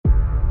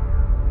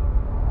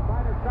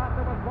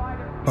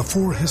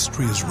Before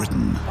history is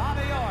written,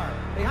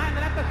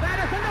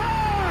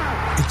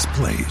 it's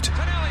played.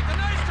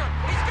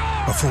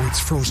 Before it's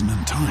frozen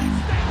in time,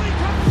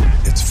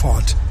 it's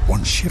fought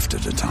one shift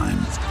at a time.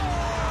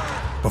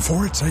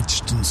 Before it's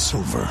etched in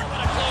silver,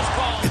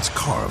 it's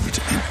carved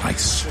in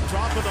ice.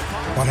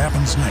 What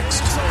happens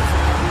next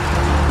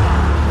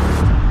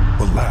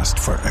will last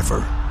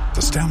forever.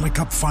 The Stanley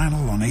Cup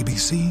Final on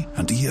ABC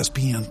and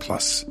ESPN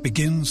Plus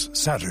begins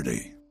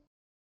Saturday.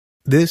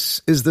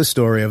 This is the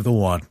story of the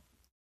one.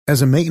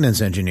 As a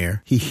maintenance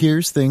engineer, he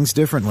hears things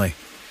differently.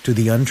 To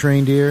the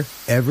untrained ear,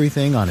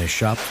 everything on his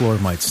shop floor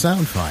might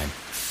sound fine,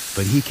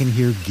 but he can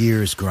hear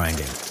gears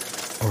grinding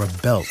or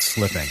a belt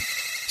slipping.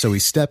 So he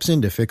steps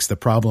in to fix the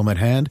problem at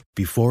hand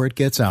before it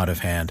gets out of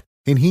hand.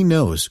 And he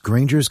knows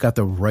Grainger's got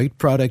the right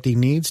product he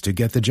needs to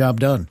get the job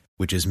done,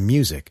 which is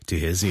music to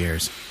his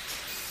ears.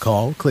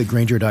 Call, click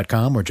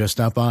Grainger.com, or just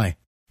stop by.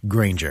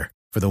 Grainger,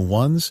 for the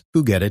ones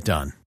who get it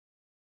done.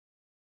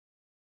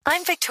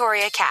 I'm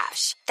Victoria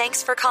Cash.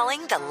 Thanks for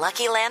calling the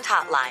Lucky Land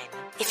Hotline.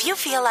 If you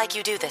feel like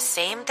you do the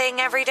same thing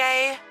every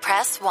day,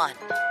 press 1.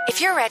 If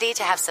you're ready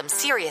to have some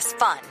serious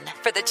fun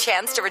for the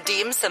chance to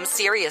redeem some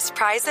serious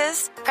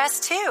prizes,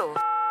 press 2.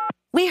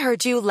 We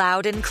heard you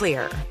loud and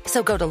clear.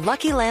 So go to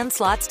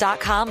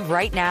LuckyLandSlots.com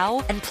right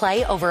now and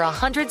play over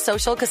 100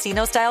 social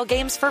casino-style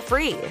games for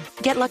free.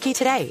 Get lucky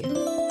today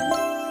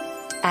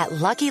at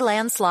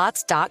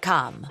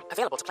LuckyLandSlots.com.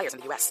 Available to players in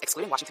the U.S.,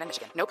 excluding Washington and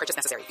Michigan. No purchase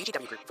necessary.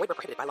 VGW Group. Void where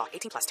prohibited by law.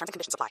 18+. Terms and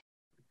conditions apply.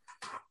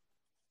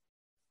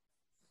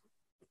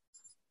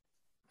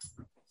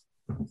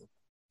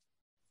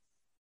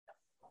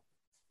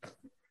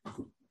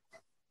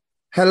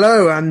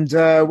 Hello and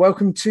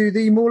welcome to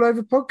the Maul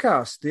Over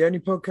podcast, the only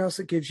podcast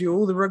that gives you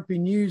all the rugby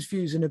news,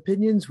 views and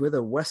opinions with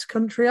a West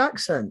Country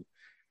accent.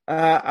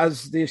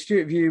 As the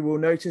astute viewer will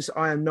notice,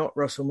 I am not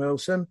Russell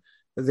Milson.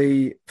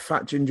 The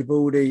fat ginger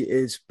baldy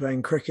is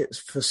playing cricket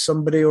for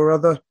somebody or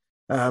other.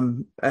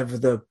 Ever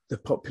the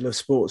popular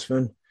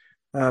sportsman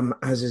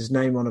has his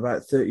name on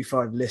about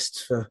 35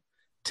 lists for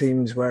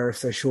teams where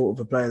if they're short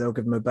of a player, they'll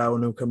give him a bell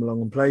and he'll come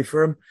along and play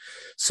for him.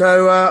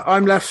 So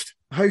I'm left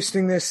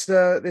hosting this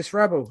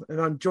rabble,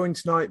 and I'm joined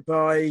tonight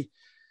by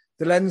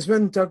the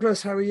lensman.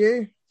 Douglas, how are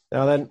you?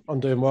 Now then, I'm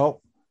doing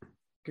well.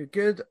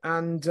 Good.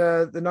 And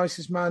the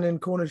nicest man in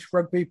Cornish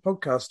rugby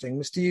podcasting,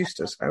 Mr.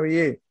 Eustace, how are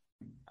you?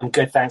 I'm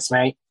good, thanks,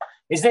 mate.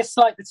 Is this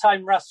like the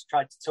time Russ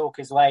tried to talk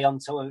his way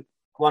onto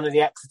one of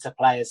the Exeter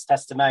players'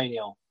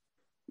 testimonial?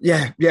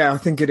 Yeah, I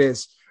think it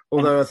is.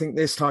 Although I think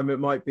this time it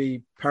might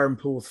be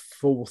Perranporth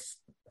fourth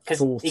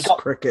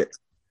cricket.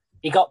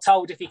 He got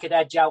told if he could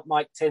edge out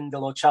Mike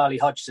Tyndall or Charlie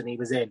Hodgson, he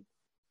was in.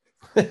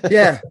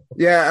 Yeah,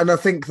 and I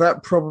think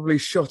that probably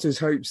shot his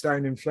hopes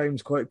down in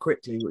flames quite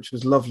quickly, which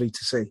was lovely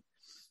to see.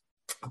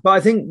 But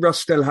I think Russ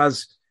still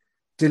has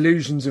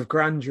delusions of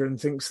grandeur and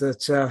thinks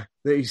that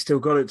he's still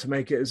got it to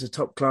make it as a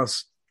top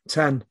class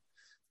 10.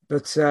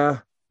 But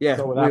not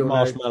with that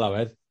marshmallow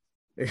head.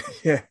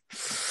 Yeah,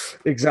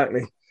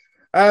 exactly.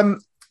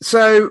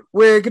 So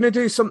we're going to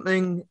do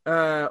something,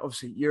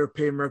 obviously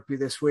European rugby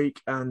this week,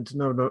 and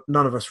none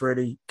of us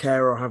really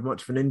care or have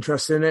much of an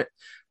interest in it.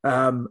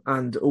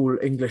 And all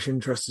English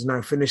interest is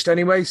now finished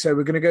anyway. So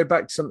we're going to go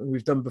back to something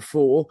we've done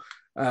before,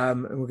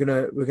 and we're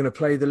going to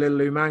play the Little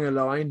Umanga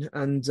line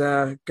and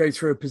go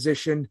through a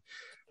position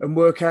and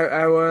work out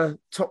our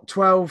top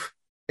 12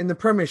 in the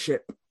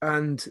Premiership.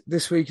 And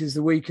this week is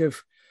the week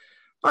of,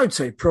 I'd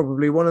say,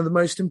 probably one of the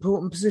most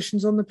important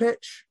positions on the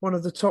pitch, one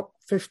of the top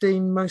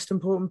 15 most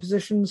important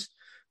positions.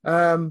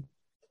 The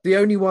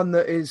only one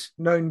that is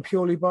known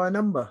purely by a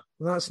number,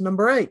 and that's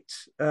number 8.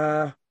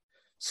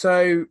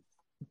 So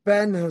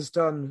Ben has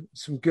done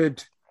some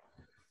good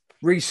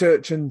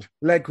research and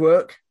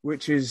legwork,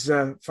 which is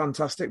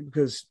fantastic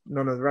because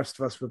none of the rest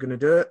of us were going to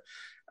do it,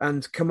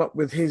 and come up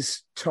with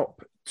his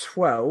top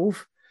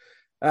 12,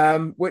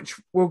 which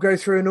we'll go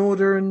through in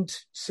order and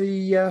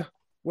see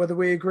whether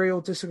we agree or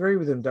disagree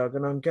with him, Doug.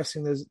 And I'm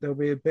guessing there'll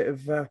be a bit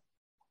of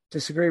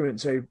disagreement.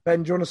 So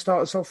Ben, do you want to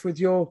start us off with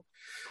your?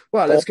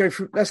 Well, let's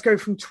go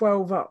from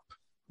 12 up.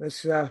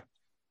 Let's go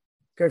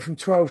from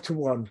 12 to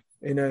 1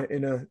 in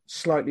a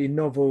slightly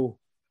novel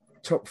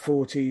top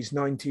 40s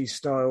 90s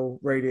style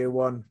Radio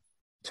 1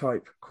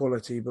 type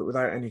quality, but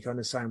without any kind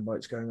of sound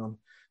bites going on.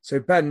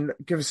 So Ben,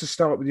 give us a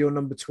start with your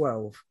number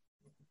 12.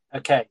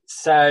 Okay,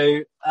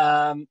 so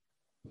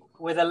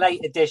with a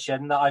late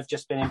addition that I've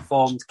just been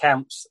informed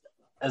counts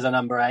as a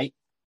number 8.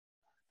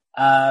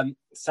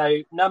 So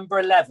number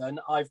 11,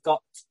 I've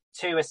got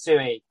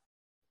Tuasui.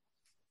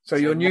 So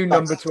your new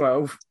number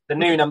 12? The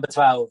new number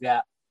 12,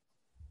 yeah.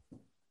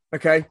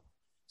 Okay.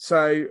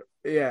 So,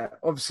 yeah,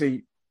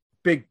 obviously,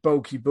 big,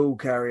 bulky ball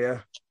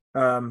carrier.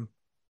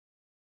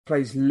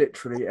 Plays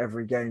literally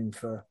every game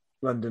for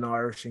London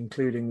Irish,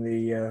 including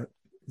the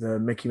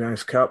Mickey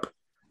Mouse Cup.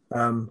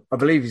 I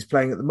believe he's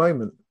playing at the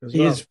moment as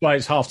well. He is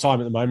playing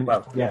half-time at the moment.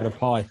 Well, yeah. Having a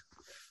pie.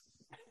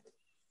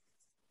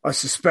 I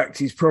suspect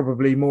he's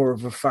probably more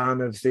of a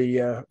fan of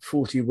the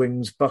 40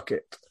 wings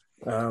bucket,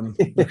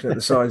 looking at the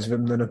size of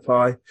him, than a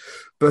pie.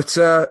 But,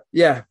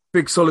 yeah,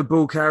 big solid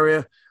ball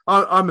carrier.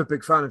 I'm a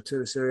big fan of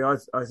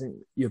Tuisue. I think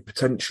you're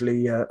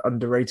potentially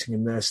underrating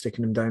him there,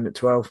 sticking him down at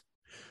 12.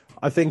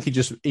 I think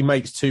he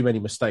makes too many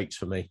mistakes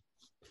for me.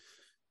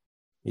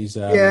 He's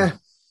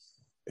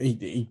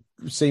he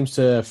seems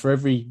to, for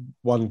every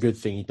one good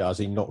thing he does,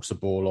 he knocks the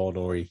ball on,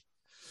 or he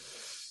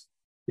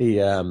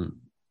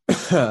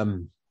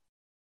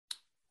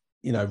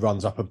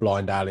runs up a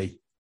blind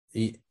alley.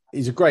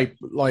 He's a great,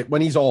 like,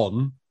 when he's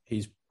on,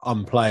 he's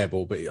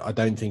unplayable, but I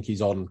don't think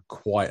he's on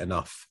quite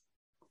enough.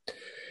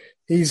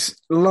 He's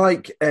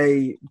like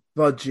a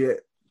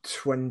budget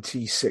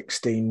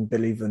 2016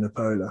 Billy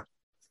Vunipola.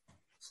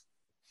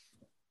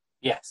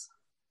 Yes.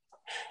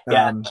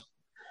 Yeah.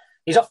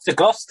 He's off to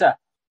Gloucester.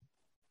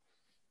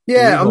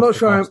 Yeah, I'm not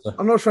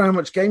sure how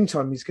much game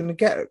time he's going to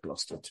get at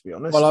Gloucester, to be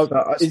honest. Well,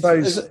 I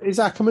suppose is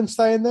Ackerman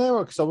staying there?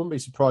 Because I wouldn't be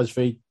surprised if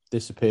he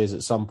disappears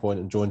at some point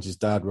and joins his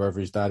dad wherever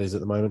his dad is at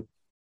the moment.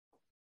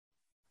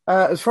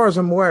 As far as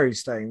I'm aware,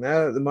 he's staying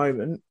there at the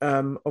moment.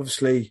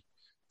 Obviously,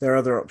 there are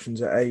other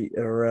options at 8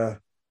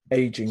 are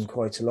aging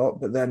quite a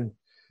lot, but then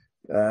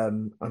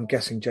I'm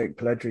guessing Jake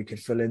Pelledri could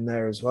fill in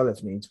there as well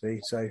if needs be.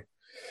 So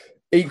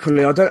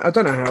equally, I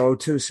don't know how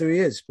old Tuisue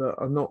is, but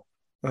I'm not.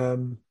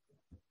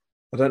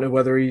 I don't know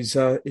whether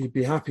he'd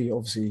be happy.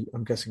 Obviously,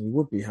 I'm guessing he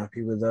would be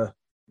happy with a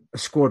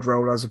squad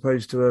role as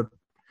opposed to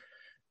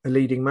a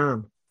leading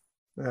man.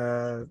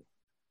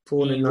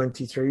 Born in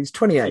 93, he's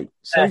 28,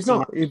 so he's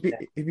not. He'd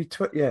be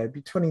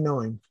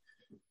 29.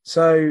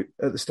 So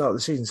at the start of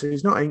the season, so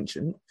he's not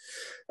ancient.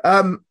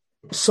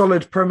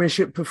 Solid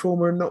Premiership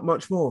performer and not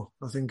much more.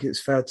 I think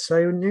it's fair to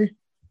say, wouldn't you?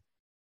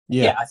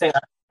 Yeah, I think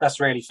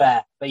that's really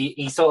fair. But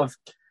he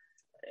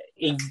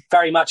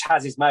very much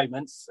has his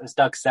moments, as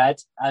Doug said,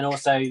 and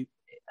also,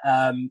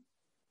 as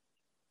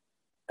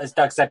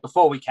Doug said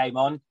before we came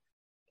on,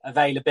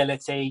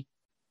 availability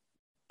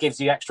gives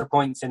you extra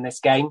points in this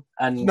game.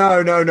 And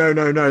no,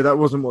 that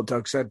wasn't what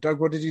Doug said. Doug,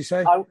 what did you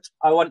say?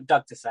 I want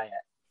Doug to say it.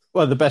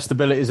 Well, the best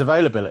ability is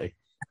availability.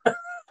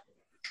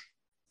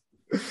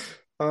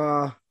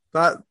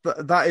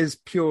 That is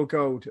pure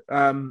gold.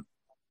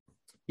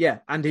 Yeah,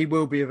 and he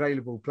will be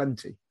available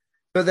plenty.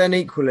 But then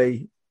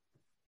equally,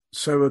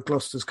 so are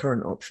Gloucester's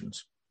current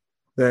options.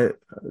 They're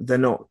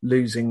not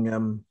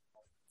losing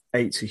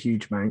 8's a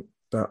huge amount,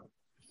 but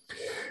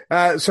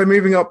so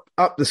moving up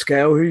the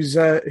scale, who's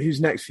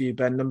next for you,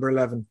 Ben? Number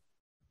 11.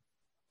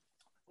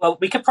 Well,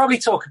 we could probably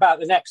talk about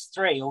the next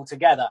 3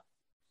 altogether.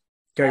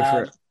 Go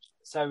for it.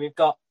 So we've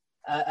got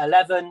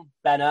 11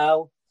 Ben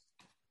Earl,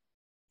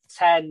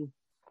 10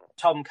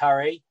 Tom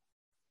Curry,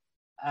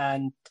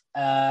 and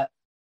 9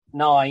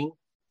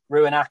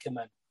 Ruan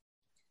Ackerman.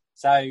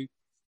 So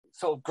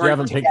sort of group. You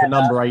haven't together. picked the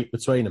number 8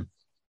 between them.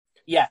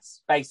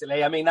 Yes,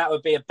 basically. I mean, that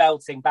would be a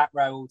belting back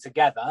row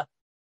altogether.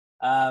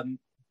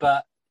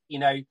 But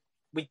I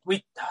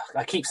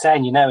keep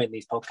saying, in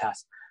these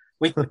podcasts,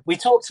 we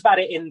talked about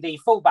it in the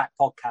fullback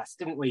podcast,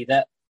 didn't we?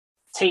 That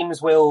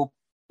teams will,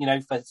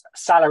 for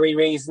salary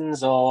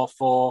reasons or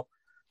for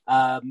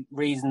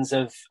reasons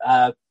of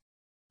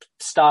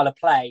style of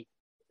play,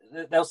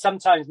 they'll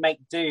sometimes make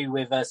do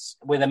with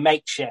a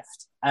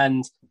makeshift.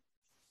 And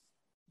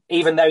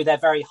even though they're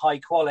very high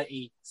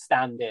quality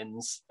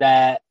stand-ins,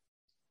 they're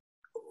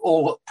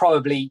all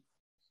probably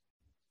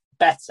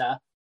better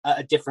at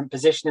a different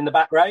position in the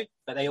back row,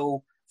 but they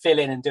all fill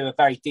in and do a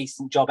very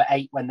decent job at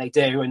 8 when they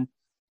do. And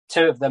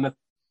 2 of them have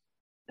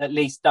at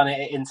least done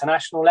it at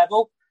international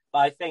level. But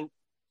I think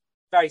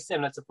very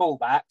similar to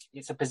fullback,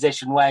 it's a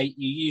position where you're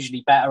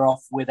usually better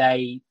off with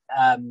a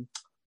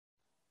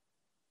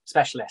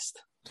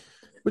specialist.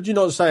 Would you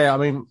not say, I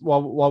mean,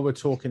 while we're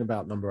talking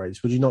about number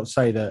 8s, would you not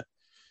say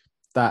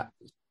that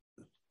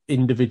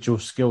individual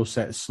skill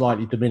set is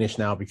slightly diminished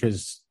now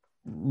because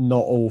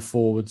not all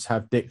forwards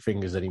have dick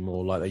fingers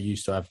anymore like they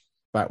used to have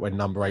back when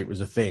number 8 was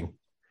a thing?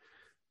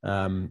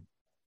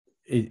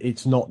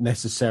 It's not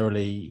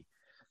necessarily,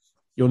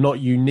 you're not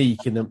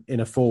unique in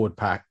a forward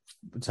pack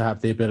to have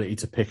the ability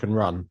to pick and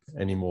run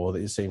anymore.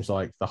 It seems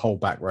like the whole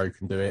back row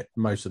can do it.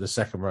 Most of the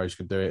second rows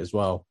can do it as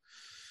well.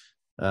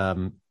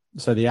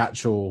 So the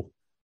actual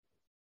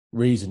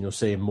reason you're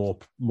seeing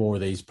more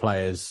of these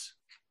players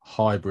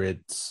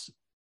hybrids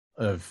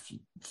of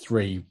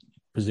 3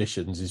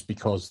 positions is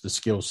because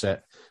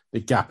the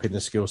gap in the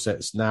skill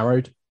set's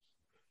narrowed.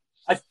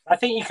 I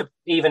think you could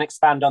even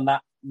expand on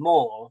that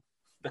more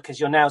because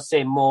you're now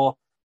seeing more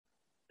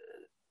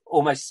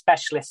almost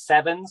specialist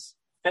 7s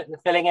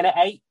filling in at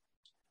 8.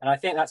 And I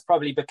think that's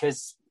probably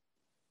because,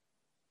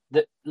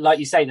 like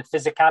you say, the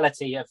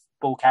physicality of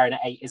ball carrying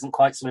at 8 isn't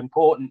quite so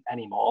important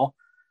anymore.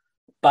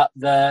 But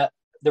the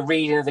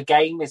reading of the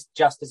game is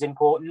just as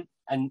important.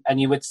 And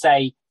you would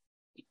say,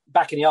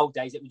 back in the old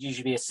days, it would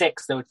usually be a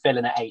 6 that would fill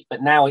in at 8.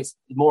 But now it's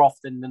more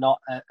often than not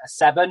a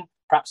 7,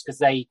 perhaps because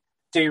they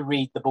do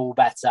read the ball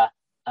better,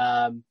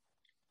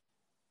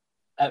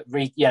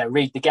 read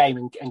the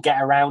game and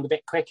get around a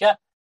bit quicker.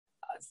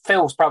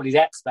 Phil's probably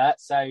the expert,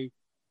 so...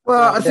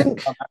 Well,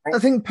 I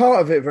think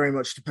part of it very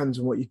much depends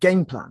on what your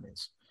game plan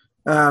is.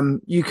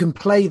 You can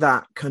play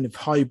that kind of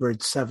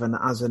hybrid 7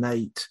 as an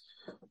 8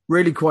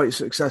 really quite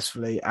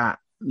successfully at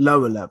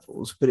lower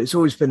levels, but it's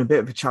always been a bit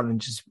of a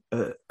challenge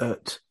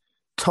at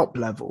top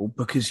level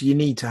because you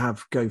need to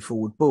have go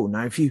forward ball.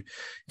 Now, if you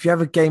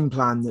have a game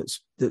plan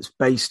that's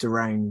based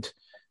around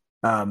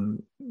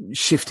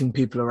shifting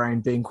people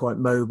around, being quite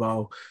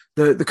mobile,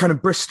 the kind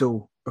of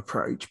Bristol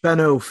approach,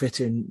 Ben Earl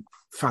fit in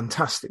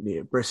fantastically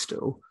at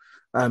Bristol.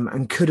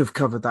 And could have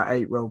covered that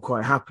 8 role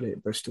quite happily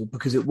at Bristol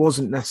because it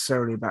wasn't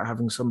necessarily about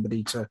having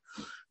somebody to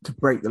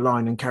break the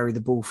line and carry the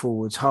ball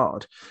forwards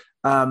hard.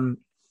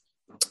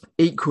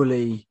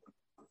 Equally,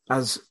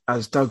 as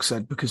Doug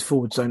said, because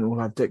forwards don't all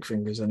have dick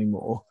fingers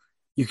anymore,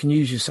 you can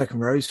use your second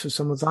rows for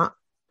some of that.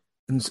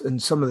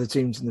 And some of the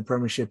teams in the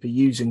Premiership are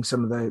using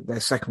some of their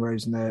second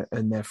rows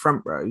and their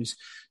front rows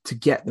to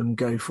get them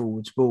go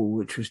forwards ball,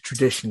 which was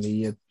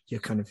traditionally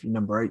your kind of your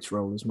number 8's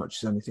role as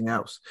much as anything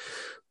else.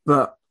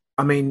 But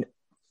I mean,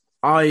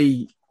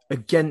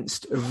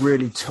 against a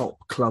really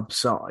top club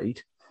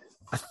side,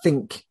 I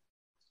think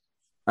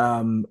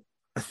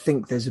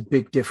there's a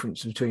big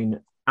difference between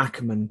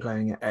Ackerman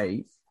playing at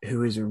 8,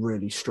 who is a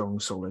really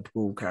strong, solid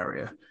ball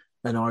carrier,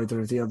 and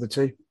either of the other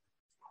two.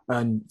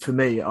 And for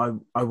me, I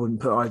wouldn't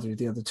put either of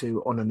the other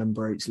two on a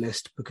number 8's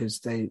list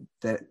because they're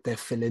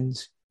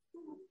fill-ins.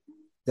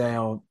 They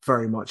are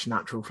very much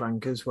natural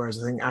flankers,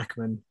 whereas I think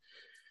Ackerman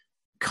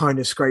kind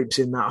of scrapes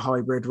in that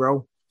hybrid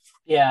role.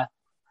 Yeah.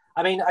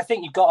 I mean, I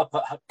think you've got to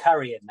put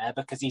Curry in there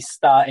because he's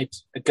started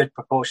a good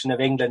proportion of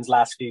England's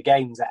last few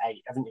games at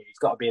 8, haven't you? He's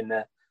got to be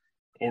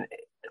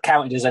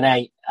counted as an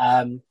 8.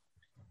 I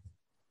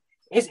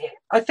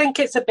think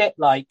it's a bit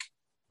like,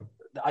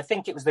 I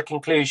think it was the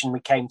conclusion we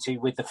came to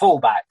with the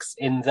fullbacks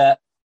in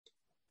that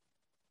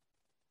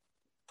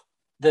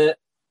the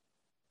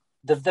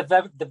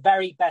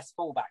very best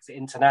fullbacks at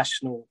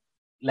international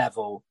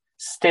level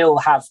still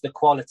have the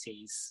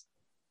qualities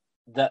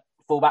that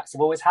fullbacks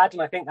have always had,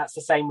 and I think that's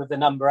the same with the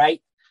number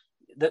 8.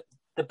 The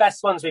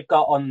best ones we've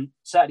got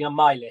certainly on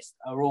my list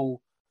are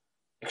all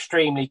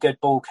extremely good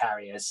ball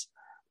carriers,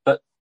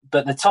 but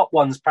the top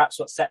ones, perhaps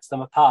what sets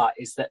them apart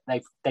is that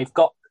they've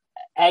got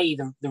A,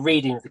 the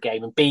reading of the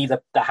game, and B,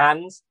 the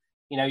hands.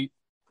 You know,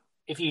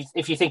 if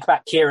you think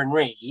about Kieran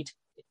Reid,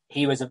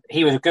 he was a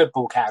good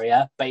ball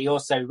carrier, but he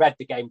also read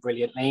the game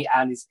brilliantly,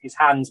 and his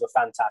hands were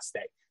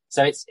fantastic.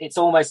 So it's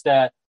almost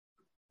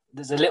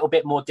there's a little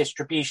bit more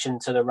distribution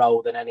to the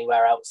role than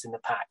anywhere else in the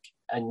pack.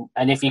 And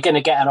if you're going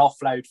to get an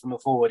offload from a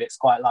forward, it's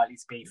quite likely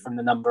to be from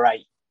the number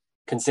 8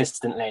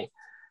 consistently.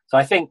 So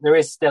I think there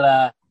is still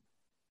an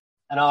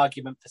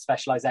argument for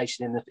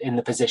specialisation in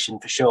the position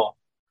for sure.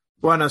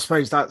 Well, and I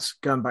suppose that's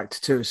going back to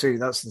Tuisu.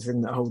 That's the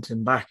thing that holds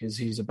him back is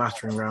he's a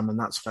battering ram, and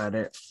that's about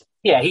it.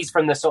 Yeah, he's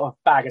from the sort of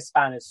bag of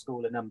spanners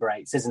school of number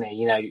 8s, isn't he?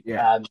 You know,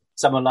 yeah.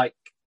 Someone like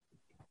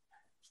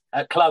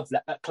at club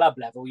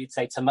level, you'd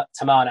say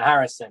Tamana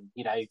Harrison.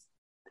 You know,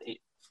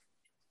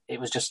 it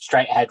was just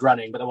straight ahead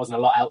running, but there wasn't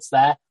a lot else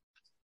there.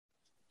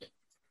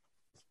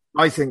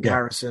 I think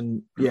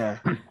Harrison, yeah.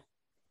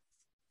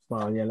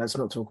 Well, yeah, let's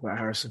not talk about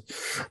Harrison.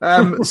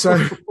 That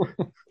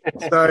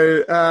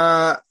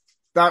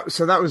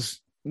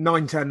was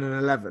 9, 10 and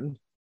 11.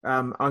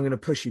 I'm going to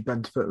push you,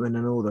 Ben, to put them in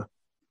an order.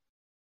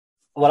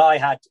 Well, I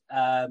had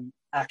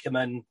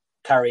Ackerman,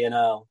 Curry and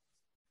Earl.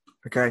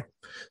 Okay.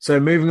 So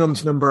moving on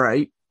to number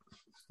 8.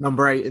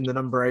 Number 8 in the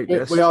number 8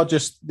 list.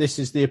 This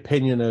is the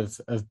opinion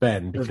of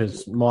Ben,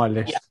 because my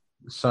list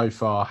so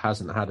far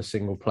hasn't had a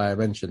single player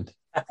mentioned.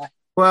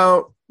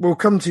 Well, we'll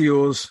come to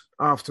yours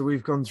after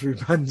we've gone through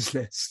Ben's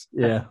list.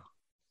 Yeah.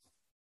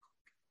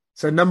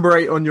 So number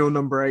 8 on your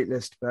number 8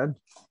 list, Ben.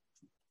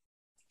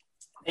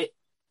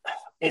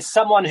 It's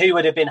someone who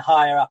would have been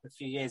higher up a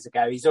few years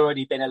ago. He's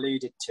already been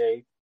alluded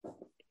to.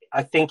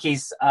 I think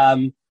he's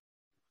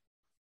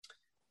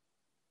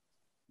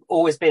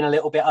always been a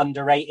little bit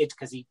underrated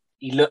because he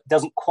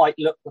doesn't quite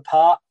look the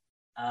part,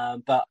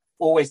 but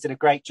always did a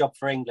great job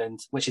for England,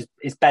 which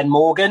is Ben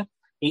Morgan.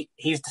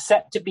 He's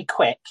deceptively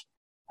quick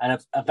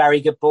and a very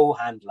good ball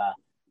handler.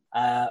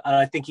 And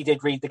I think he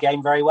did read the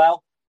game very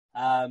well.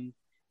 But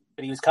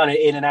he was kind of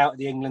in and out of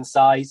the England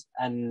side.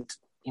 And,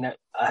 you know,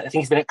 I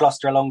think he's been at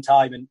Gloucester a long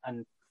time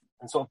and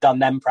sort of done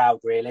them proud,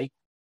 really.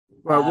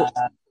 Well,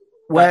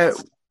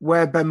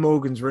 where Ben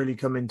Morgan's really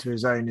come into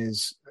his own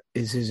is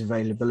his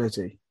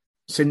availability.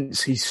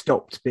 Since he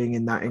stopped being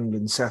in that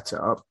England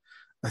setup,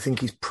 I think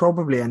he's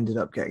probably ended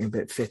up getting a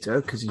bit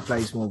fitter because he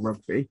plays more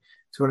rugby.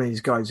 He's one of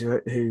these guys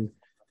who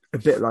a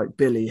bit like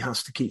Billy,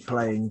 has to keep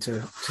playing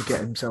to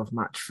get himself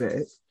match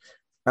fit.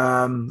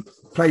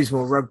 Plays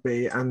more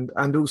rugby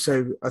and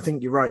also, I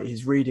think you're right,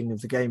 his reading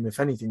of the game, if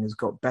anything, has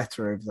got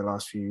better over the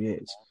last few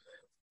years.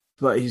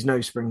 But he's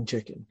no spring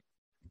chicken.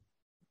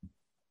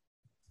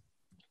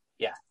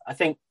 Yeah, I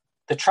think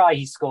the try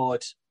he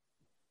scored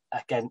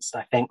against,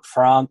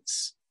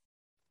 France,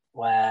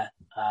 where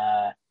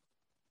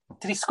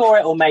did he score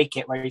it or make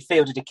it? Where he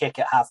fielded a kick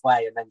at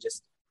halfway and then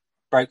just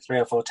broke 3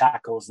 or 4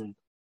 tackles, and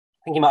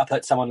I think he might have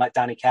put someone like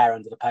Danny Kerr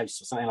under the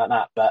post or something like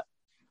that. But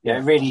yeah,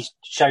 it really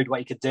showed what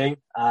he could do,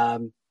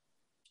 and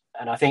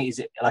I think he's,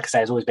 like I say,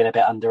 has always been a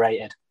bit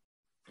underrated.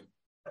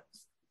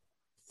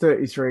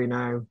 33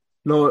 now.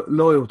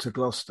 loyal to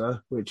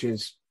Gloucester, which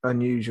is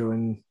unusual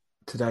in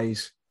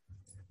today's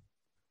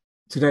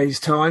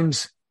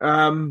times.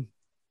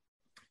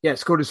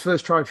 Scored his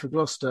first try for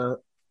Gloucester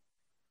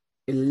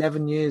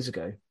 11 years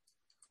ago,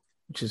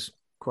 which is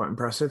quite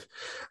impressive.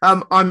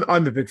 I'm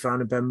a big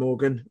fan of Ben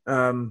Morgan.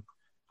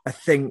 I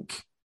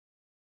think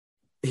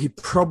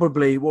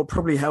what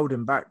probably held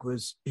him back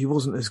was he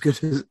wasn't as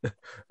good as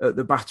at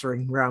the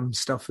battering ram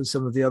stuff as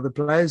some of the other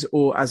players,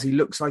 or as he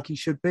looks like he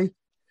should be.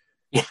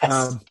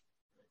 Yes.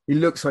 He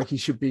looks like he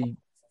should be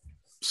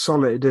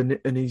solid,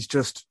 and he's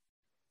just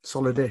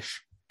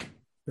solid-ish.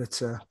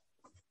 But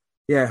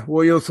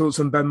what are your thoughts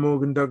on Ben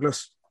Morgan,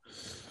 Douglas?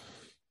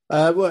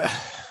 Well,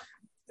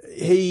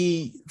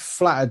 he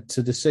flattered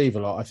to deceive a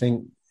lot. I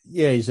think,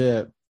 he's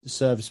a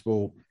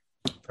serviceable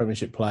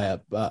Premiership player,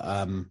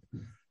 but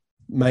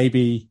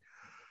maybe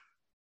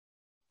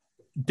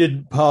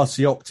didn't pass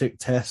the optic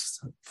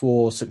test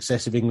for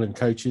successive England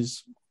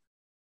coaches.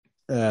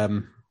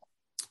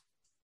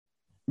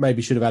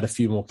 Maybe should have had a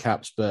few more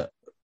caps, but,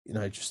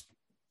 just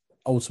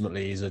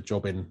ultimately he's a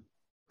job in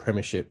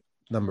Premiership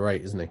number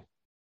 8, isn't he?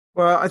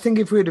 Well, I think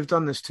if we'd have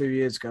done this 2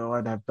 years ago,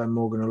 I'd have Ben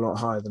Morgan a lot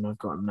higher than I've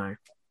got him now.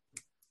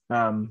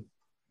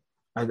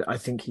 I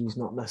think he's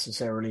not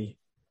necessarily...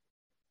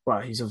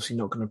 Well, he's obviously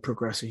not going to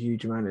progress a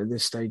huge amount at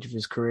this stage of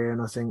his career,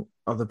 and I think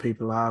other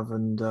people have.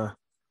 And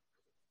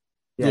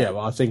well,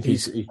 I think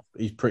he's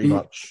pretty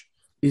much...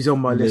 He's on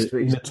my list,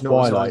 but he's not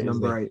twilight,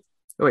 number 8.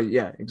 Oh,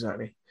 yeah,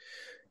 exactly.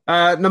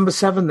 Number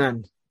 7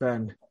 then,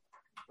 Ben.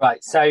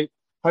 Right, so...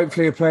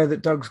 Hopefully a player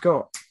that Doug's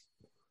got.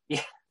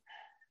 Yeah.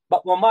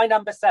 But my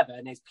number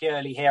 7 is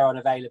purely here on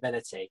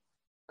availability,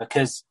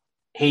 because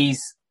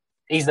he's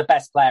the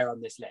best player on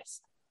this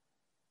list.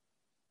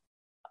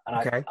 And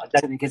I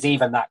don't think it's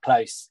even that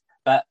close.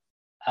 But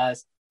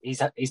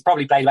he's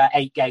probably played about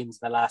 8 games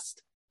in the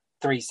last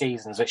 3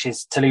 seasons, which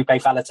is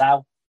Taulupe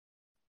Faletau.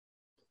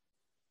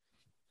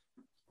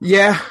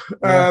 Yeah.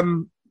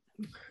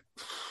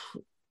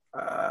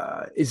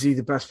 Is he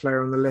the best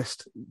player on the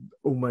list?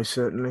 Almost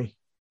certainly.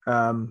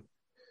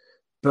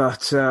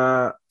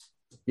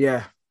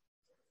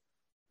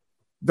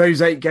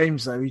 Those 8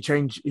 games, though, he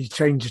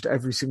changed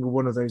every single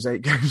one of those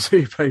 8 games that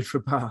he played for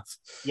Bath.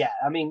 Yeah,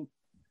 I mean,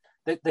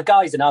 the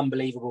guy's an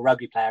unbelievable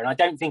rugby player, and I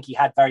don't think he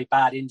had very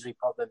bad injury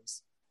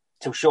problems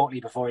till shortly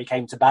before he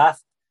came to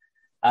Bath.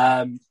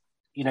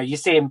 You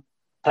see him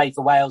play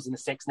for Wales in the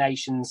Six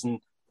Nations, and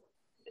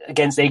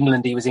against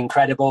England, he was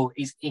incredible.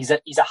 He's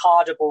a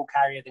harder ball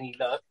carrier than he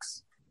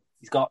looks.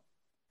 He's got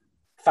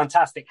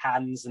fantastic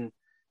hands, and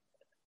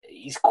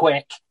he's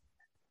quick.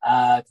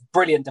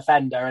 Brilliant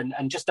defender,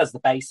 and just does the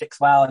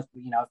basics well.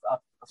 I've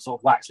sort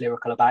of waxed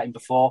lyrical about him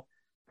before.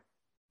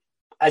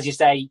 As you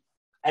say,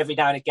 every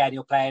now and again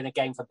he'll play in a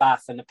game for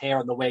Bath and appear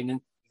on the wing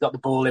and got the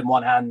ball in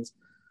one hand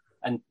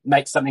and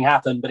make something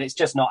happen, but it's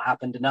just not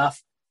happened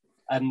enough.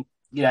 And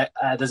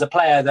there's a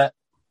player that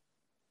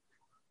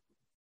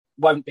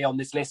won't be on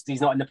this list.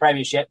 He's not in the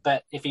Premiership,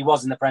 but if he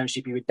was in the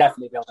Premiership, he would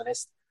definitely be on the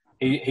list.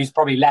 Who's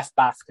probably left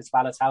Bath because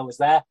Faletau was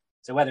there.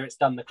 So whether it's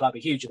done the club a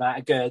huge amount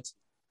of good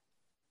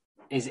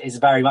is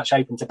very much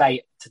open to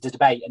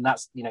debate, and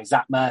that's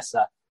Zach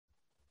Mercer.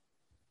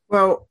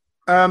 Well,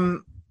 I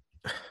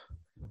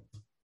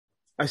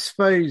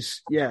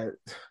suppose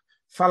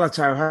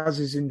Faletau has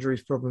his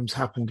injuries problems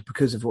happened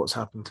because of what's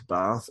happened to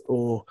Bath,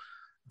 or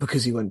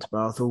because he went to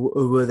Bath, or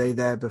were they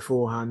there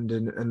beforehand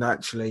and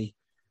actually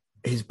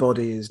his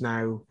body is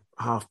now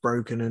half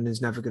broken and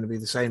is never going to be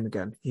the same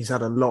again. He's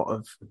had a lot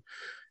of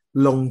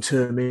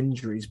long-term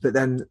injuries, but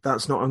then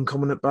that's not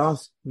uncommon at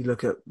Bath. You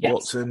look at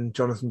Watson,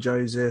 Jonathan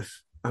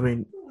Joseph. I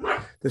mean,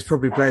 there's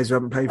probably players who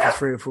haven't played for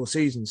 3 or 4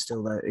 seasons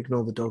still there.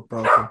 Ignore the dog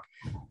barking.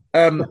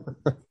 Well,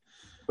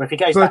 if he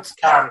goes back to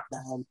Cardiff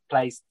and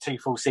plays 2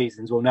 full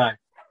seasons, we'll know.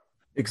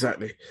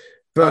 Exactly.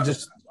 But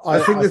I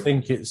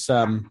think it's...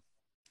 I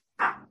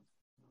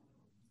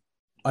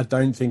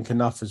don't think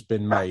enough has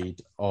been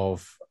made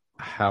of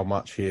how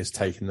much he has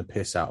taken the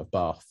piss out of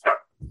Bath.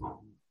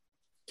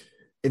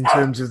 In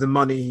terms of the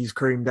money he's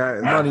creamed out.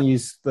 The money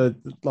is I'd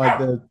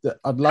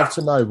love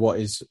to know what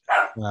is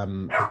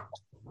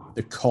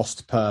the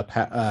cost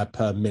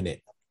per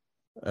minute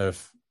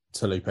of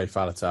Taulupe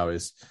Faletau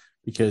is,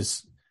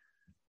 because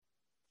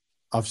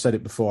I've said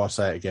it before, I'll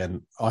say it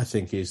again. I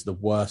think he's the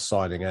worst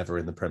signing ever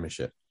in the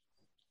Premiership.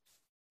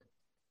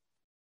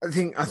 I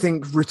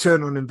think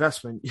return on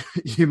investment,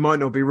 you might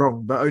not be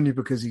wrong, but only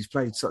because he's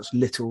played such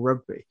little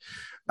rugby.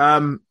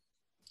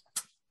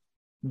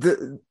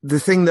 The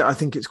thing that I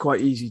think it's quite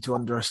easy to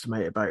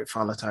underestimate about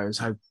Faletau is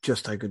how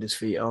good his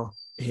feet are.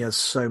 He has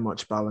so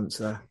much balance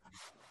there.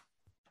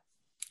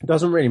 It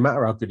doesn't really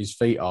matter how good his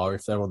feet are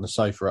if they're on the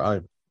sofa at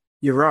home.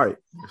 You're right.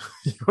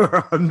 You're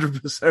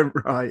 100%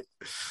 right.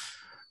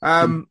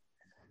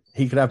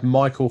 He could have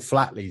Michael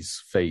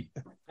Flatley's feet.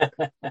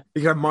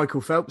 He could have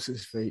Michael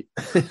Phelps's feet.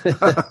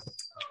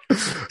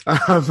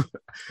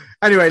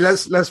 Anyway,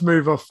 let's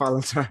move off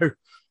Faletau.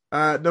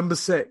 Number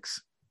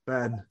 6,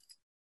 Ben.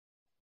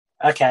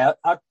 Okay,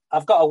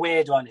 I've got a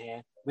weird one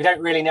here. We don't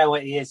really know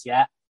what he is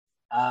yet,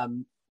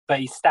 but but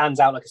he stands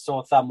out like a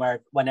sore thumb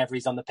whenever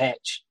he's on the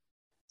pitch.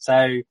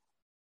 So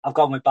I've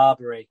gone with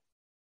Barbary.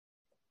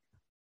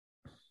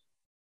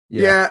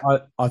 Yeah.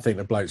 I think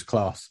the bloke's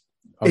class.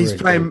 He's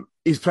playing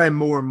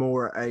more and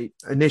more at 8.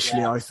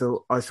 Initially, I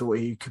thought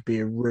he could be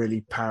a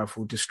really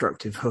powerful,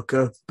 destructive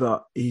hooker,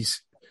 but I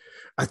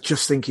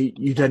just think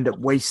you'd end up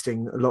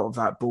wasting a lot of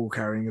that ball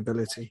carrying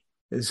ability.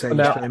 He's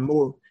playing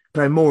more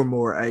and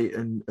more at 8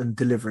 and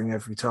delivering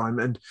every time.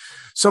 And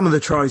some of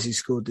the tries he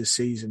scored this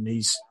season,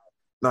 he's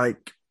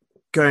like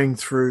going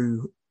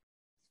through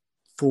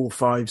 4 or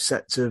 5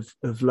 sets of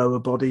lower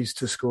bodies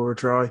to score a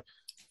try.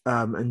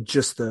 And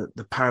just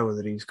the power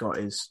that he's got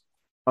is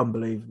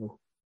unbelievable.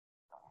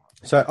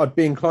 So I'd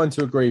be inclined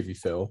to agree with you,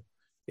 Phil,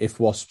 if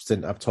Wasps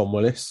didn't have Tom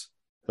Willis,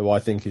 who I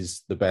think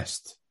is the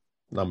best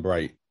number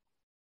 8.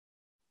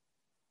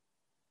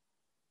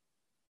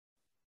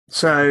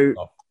 So,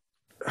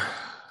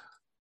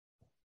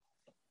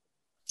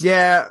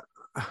 yeah,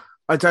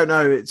 I don't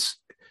know.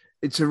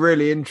 It's a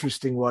really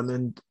interesting one,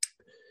 and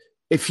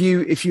if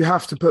you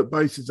have to put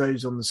both of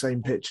those on the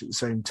same pitch at the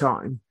same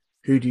time,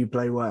 who do you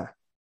play where?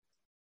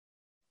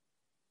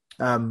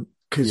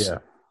 Because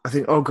I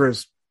think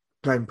Ogra's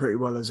playing pretty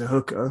well as a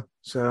hooker,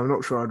 so I'm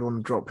not sure I'd want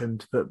to drop him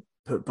to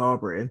put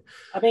Barbary in.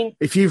 I mean,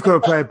 if you've got to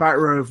play a back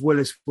row of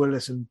Willis,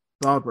 and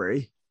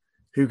Barbary,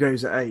 who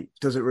goes at 8?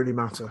 Does it really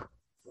matter?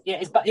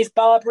 Yeah, is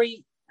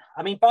Barbary...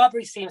 I mean,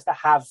 Barbary seems to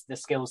have the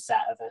skill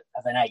set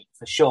of an 8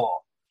 for sure.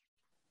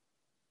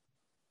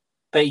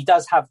 But he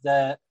does have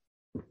the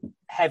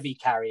heavy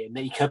carrying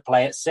that he could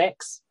play at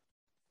 6.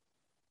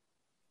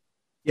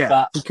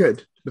 Yeah, he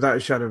could, without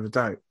a shadow of a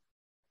doubt.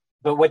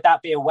 But would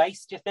that be a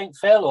waste, do you think,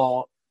 Phil?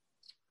 Or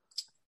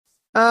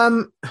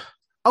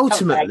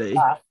ultimately,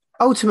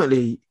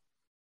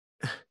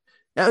 it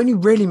only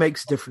really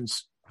makes a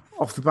difference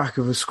off the back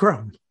of a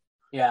scrum.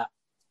 Yeah.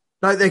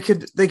 Like they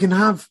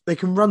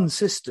can run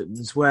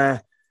systems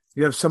where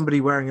you have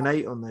somebody wearing an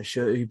 8 on their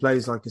shirt who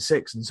plays like a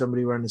 6 and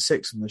somebody wearing a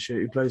 6 on their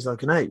shirt who plays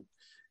like an 8.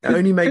 It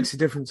only makes a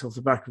difference off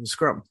the back of a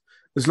scrum,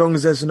 as long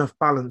as there's enough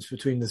balance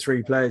between the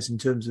 3 players in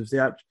terms of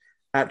the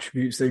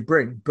attributes they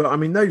bring. But I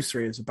mean, those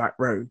 3 as a back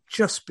row,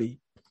 if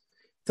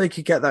they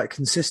could get that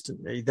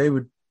consistently, they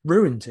would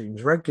ruin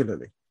teams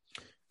regularly.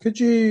 Could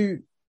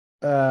you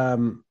see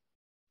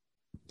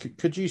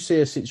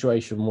a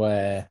situation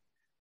where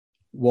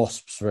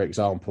Wasps, for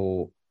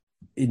example,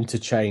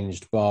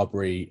 interchanged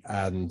Barbary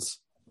and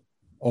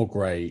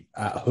Ogre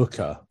at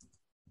hooker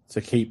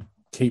to keep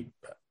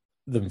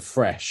them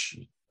fresh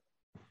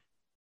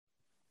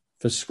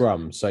for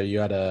scrum? So you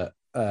had a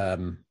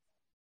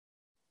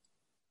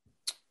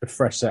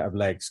fresh set of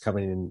legs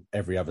coming in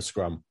every other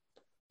scrum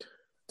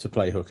to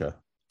play hooker,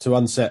 to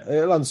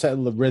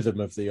unsettle the rhythm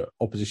of the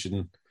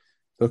opposition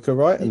hooker,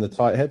 right? And the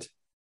tight head.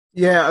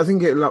 Yeah, I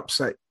think it'll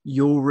upset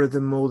your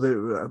rhythm more than it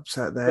will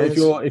upset theirs.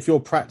 If you're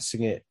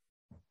practicing it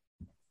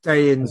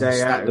day in, as day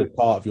a out, standard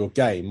part of your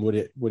game, would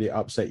it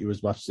upset you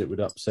as much as it would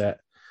upset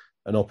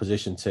an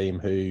opposition team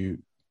who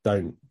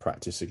don't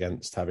practice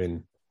against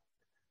having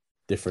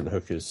different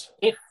hookers?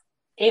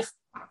 If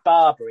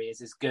Barbary is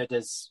as good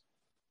as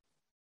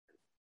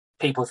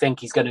people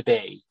think he's going to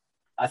be,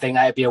 I think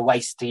that would be a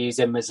waste to use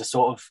him as a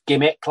sort of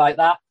gimmick like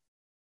that.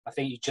 I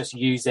think you just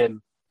use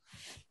him.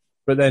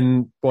 But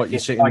then, what, you're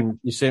sitting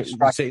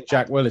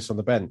Jack Willis on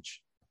the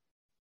bench?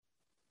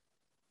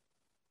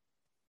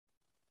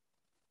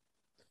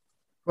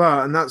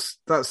 Well, and that's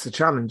the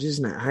challenge,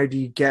 isn't it? How do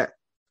you get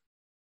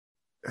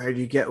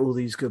all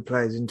these good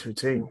players into a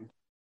team?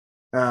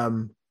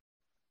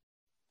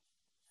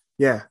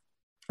 Yeah,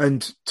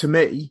 and to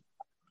me,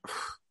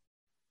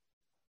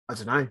 I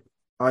don't know.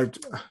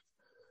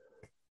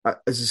 As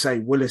I say,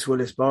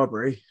 Willis,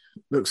 Barbary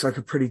looks like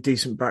a pretty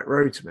decent back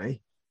row to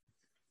me.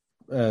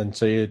 And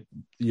so you're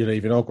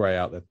leaving Ogre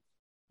out then?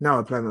 No,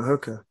 I play him at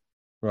hooker.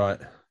 Right.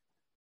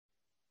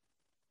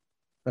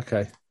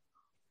 Okay.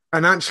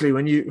 And actually,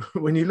 when you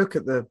look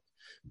at the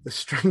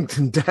strength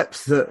and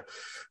depth that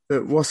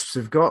Wasps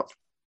have got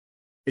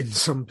in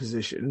some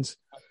positions,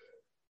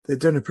 they've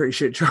done a pretty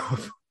shit job.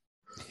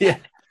 Yeah.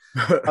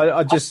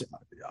 I just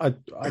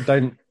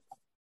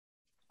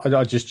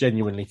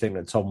genuinely think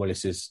that Tom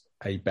Willis is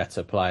a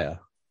better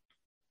player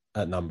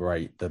at number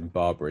 8 than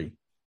Barbary.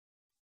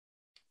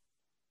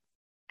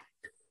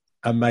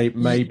 And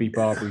maybe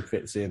Barbary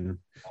fits in.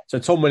 So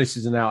Tom Willis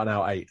is an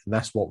out-and-out 8, and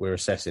that's what we're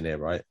assessing here,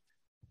 right?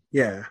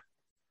 Yeah.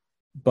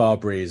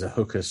 Barbary is a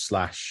hooker /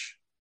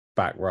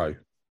 back row.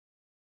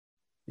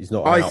 He's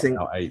not an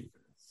out-and-out 8.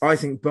 I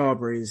think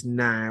Barbary is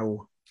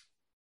now...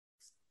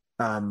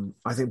 I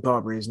think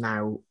Barbary is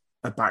now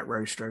a back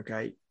row stroke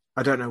 8.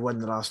 I don't know when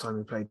the last time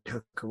he played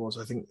hooker was.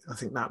 I think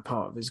that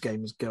part of his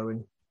game is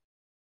going.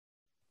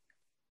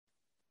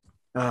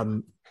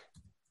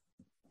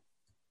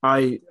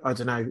 I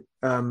don't know.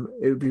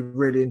 It would be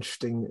really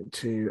interesting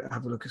to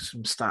have a look at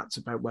some stats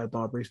about where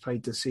Barbary's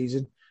played this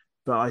season,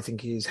 but I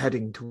think he's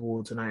heading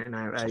towards an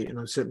out-and-out 8, and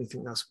I certainly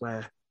think that's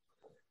where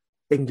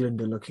England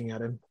are looking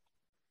at him.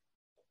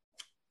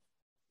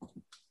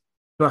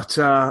 But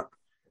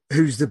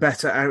who's the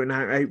better out and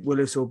out 8,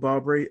 Willis or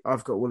Barbary?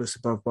 I've got Willis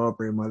above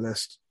Barbary on my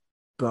list,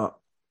 but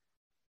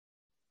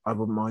I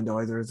wouldn't mind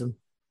either of them.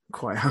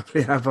 Quite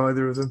happily have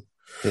either of them.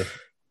 Yeah.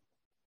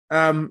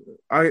 I'm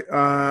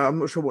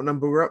not sure what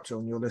number we're up to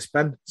on your list,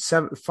 Ben.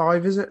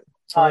 5, is it?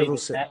 5 or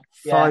is 6? it?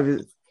 Yeah. 5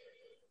 is.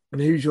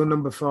 And who's your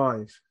number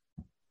 5?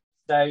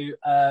 So,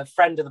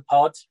 friend of the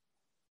pod.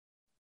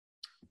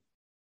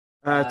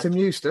 Tim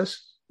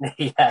Eustace.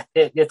 Yeah,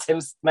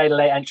 Tim's made a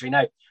late entry.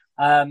 No,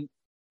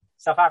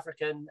 South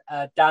African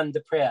Dan de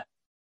Preer.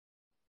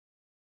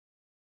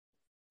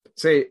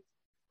 See,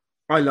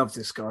 I love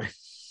this guy.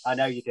 I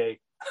know you do.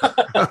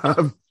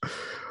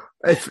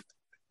 If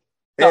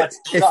Got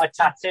a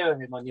tattoo of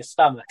him on your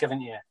stomach,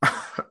 haven't you?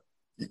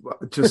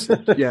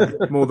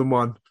 More than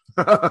one.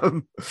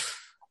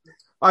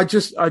 I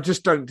just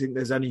don't think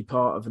there's any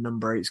part of a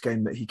number 8's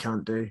game that he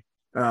can't do.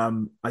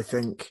 I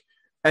think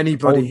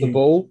anybody Hold the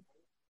ball.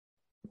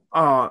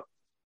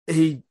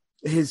 He's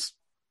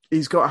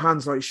got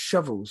hands like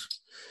shovels.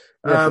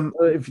 Yeah,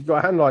 if you've got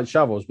a hand like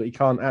shovels, but he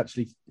can't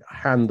actually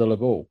handle a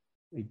ball.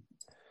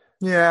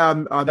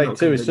 I'm not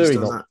convinced he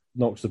on that.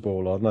 knocks the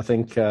ball on. I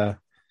think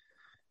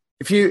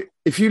if you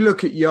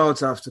look at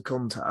yards after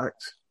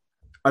contact,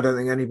 I don't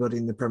think anybody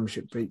in the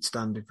Premiership beats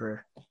Dan de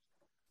Preer.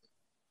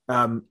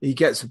 He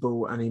gets a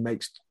ball and he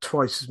makes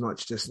twice as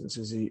much distance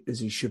as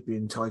he should be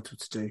entitled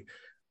to do,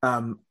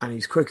 and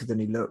he's quicker than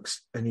he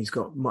looks, and he's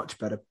got much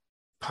better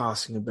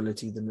passing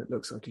ability than it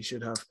looks like he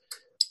should have.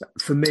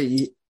 For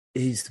me,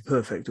 he's the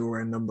perfect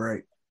all-round number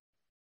 8,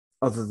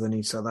 other than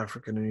he's South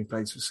African and he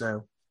plays for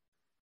Sale.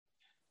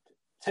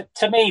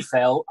 To me,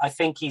 Phil, I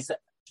think he's a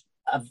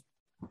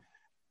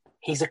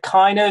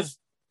kind of.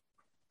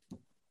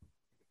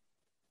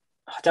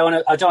 I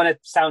don't want to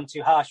sound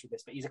too harsh with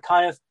this, but he's a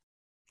kind of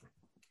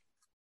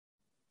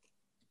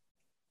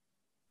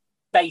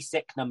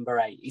basic number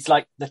 8. He's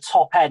like the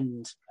top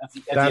end of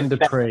Dan de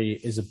Preer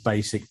is a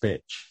basic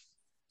bitch.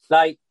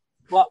 Like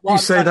what you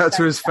say that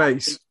to his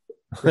face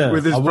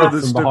with his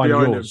brother stood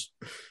behind him.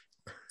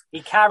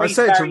 He carries.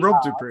 I say it to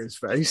Rob hard. de Preer's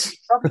face. He's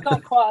probably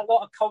got quite a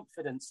lot of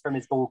confidence from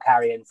his ball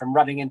carrying, from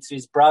running into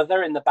his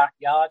brother in the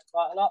backyard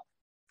quite a lot.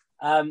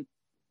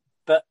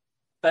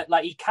 But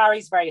like he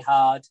carries very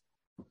hard.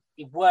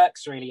 He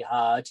works really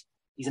hard.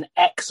 He's an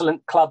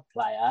excellent club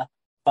player,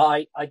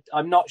 but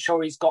I'm not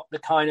sure he's got the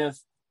kind of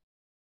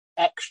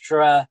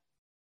extra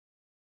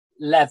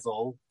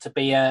level to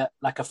be a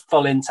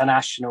full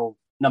international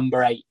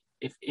number 8.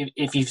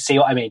 If you see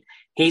what I mean,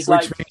 which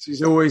means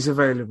he's always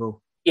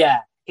available. Yeah,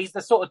 he's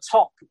the sort of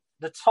top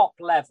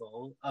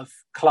level of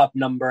club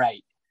number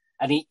 8,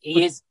 and he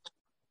is.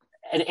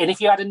 And if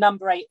you had a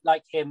number 8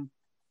 like him,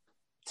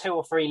 2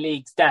 or 3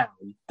 leagues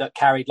down that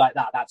carried like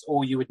that, that's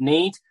all you would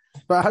need.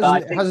 But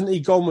hasn't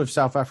he gone with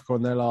South Africa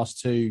on their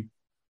last 2,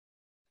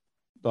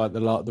 like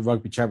the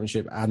Rugby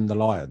Championship and the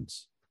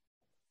Lions?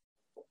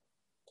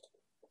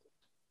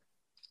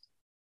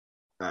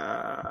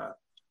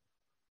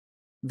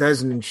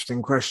 There's an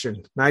interesting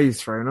question. Now you've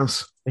thrown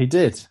us. He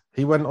did.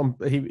 He went on.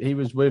 He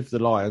was with the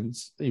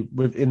Lions.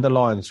 In the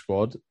Lions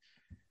squad.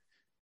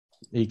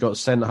 He got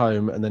sent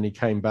home, and then he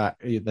came back.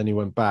 Then he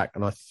went back,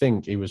 and I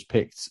think he was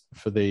picked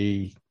for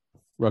the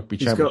Rugby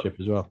Championship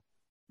as well.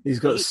 He's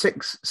got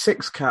six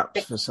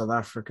caps for South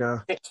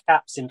Africa. 6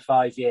 caps in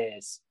 5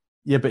 years.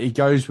 Yeah, but he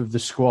goes with the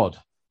squad.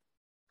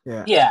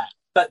 Yeah,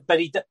 but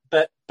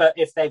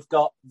if they've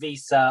got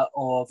Visa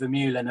or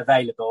Vermeulen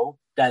available,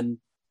 then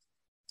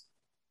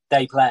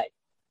they play.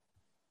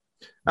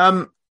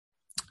 Have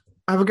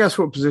a guess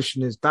what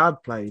position his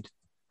dad played.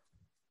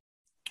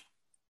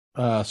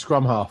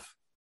 Scrum half.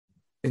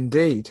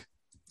 Indeed.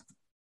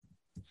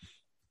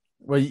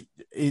 Well,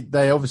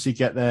 they obviously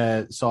get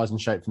their size and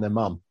shape from their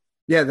mum.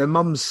 Yeah, their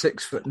mum's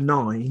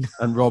 6'9",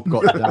 and Rob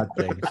got the dad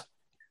things.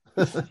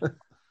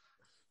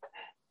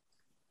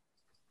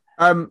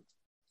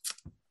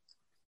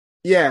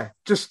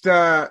 Just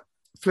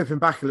flipping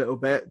back a little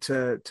bit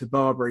to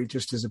Barbary,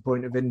 just as a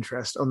point of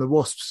interest. On the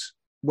Wasps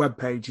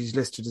webpage, he's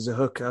listed as a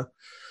hooker.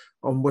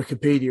 On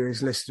Wikipedia,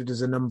 he's listed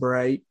as a number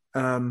 8.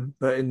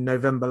 But in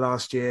November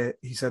last year,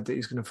 he said that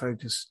he's going to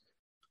focus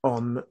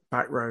on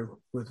back row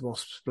with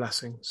Wasps'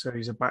 blessing. So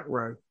he's a back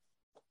row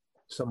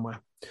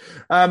somewhere.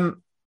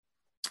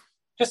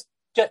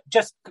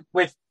 Just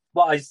with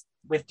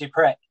with de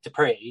Preer,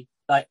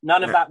 like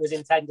none of that was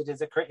intended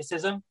as a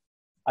criticism.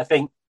 I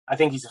think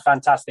he's a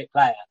fantastic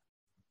player.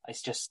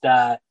 It's just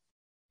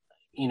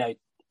he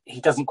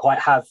doesn't quite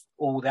have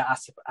all the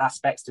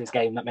aspects to his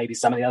game that maybe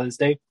some of the others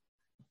do.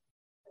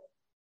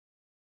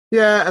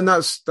 Yeah, and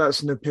that's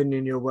an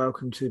opinion you're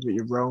welcome to, but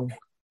you're wrong.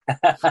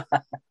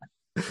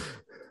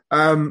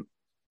 As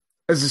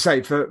I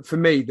say, for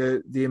me,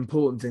 the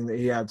important thing that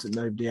he adds that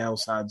nobody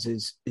else adds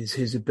is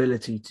his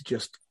ability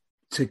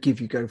to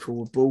give you go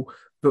forward ball,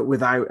 but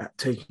without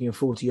taking a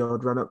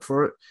 40-yard run up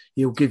for it.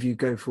 He'll give you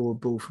go forward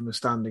ball from a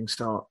standing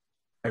start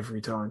every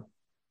time.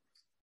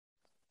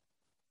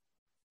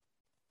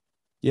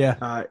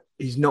 Yeah,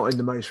 he's not in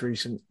the most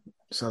recent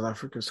South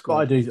Africa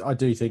squad. But I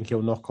do think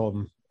he'll knock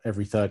on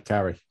every third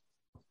carry.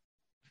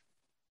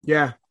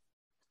 Yeah,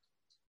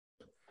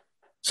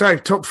 So,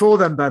 top 4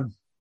 then, Ben.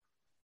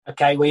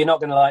 Okay, well, you're not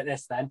going to like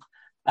this then.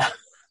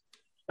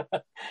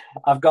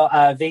 I've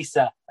got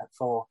Visa at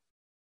 4.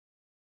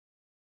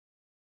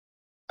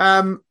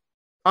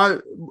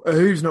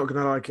 Who's not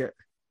going to like it?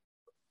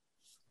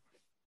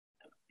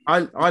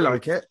 I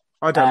like it.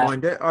 I don't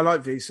mind it. I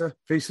like Visa.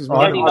 Visa's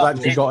mine. I've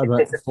actually got him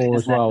at 4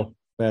 as well,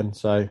 Ben.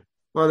 So,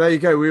 well, there you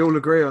go. We all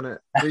agree on it.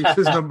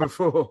 Visa's number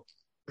 4.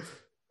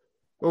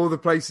 All the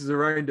places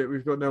around it,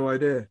 we've got no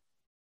idea.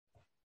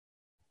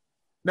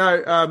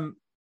 No,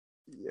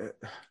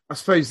 I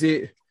suppose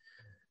the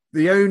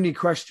only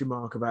question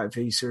mark about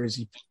Visa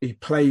is he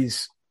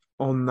plays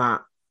on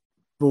that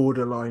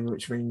borderline,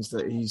 which means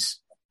that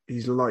he's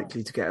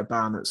likely to get a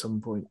ban at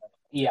some point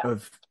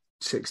of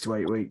 6 to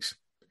 8 weeks.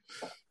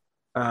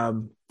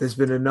 There's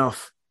been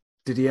enough.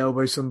 Did he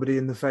elbow somebody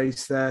in the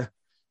face there?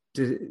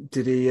 Did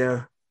he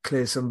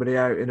clear somebody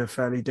out in a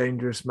fairly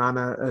dangerous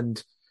manner?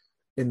 And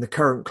in the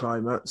current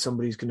climate,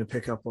 somebody's going to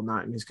pick up on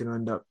that and he's going to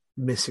end up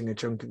missing a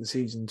chunk of the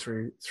season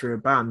through a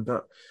ban.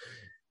 But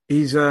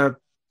he's a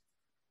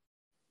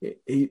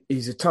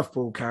tough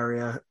ball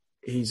carrier.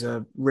 He's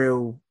a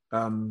real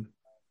trying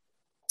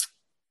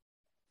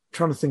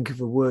to think of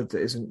a word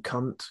that isn't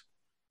cunt,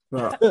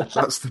 but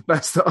that's the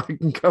best that I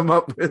can come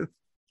up with.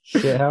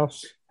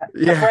 Shithouse.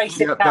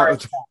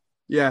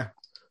 Yeah.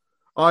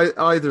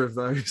 Either of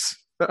those.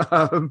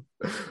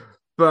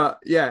 But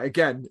yeah,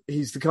 again,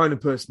 he's the kind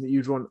of person that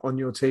you'd want on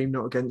your team,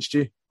 not against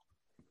you.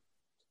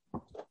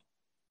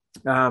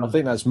 I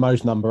think that's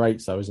most number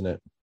 8s, though, isn't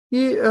it?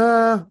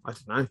 Yeah, I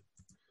don't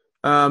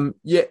know.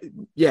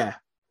 Yeah,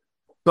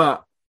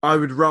 but I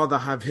would rather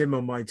have him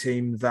on my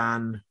team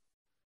than,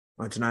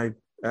 I don't know,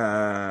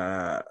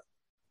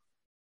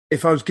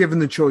 if I was given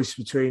the choice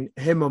between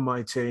him on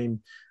my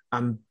team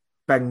and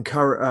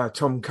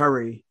Tom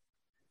Curry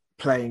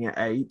playing at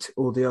 8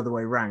 or the other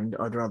way round,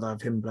 I'd rather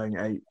have him playing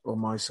at 8 on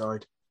my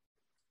side.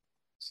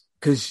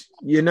 Because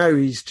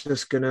he's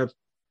just going to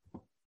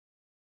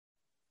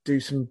do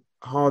some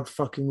hard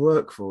fucking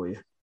work for you.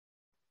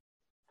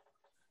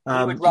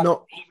 He would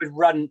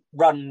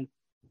run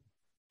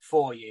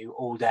for you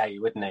all day,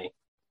 wouldn't he?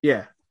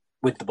 Yeah,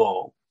 with the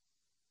ball.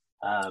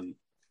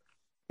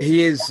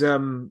 He is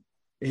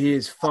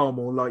far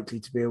more likely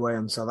to be away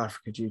on South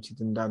Africa duty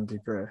than Dan du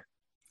Preez.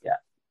 Yeah,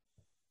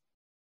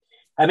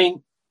 I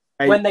mean,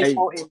 when they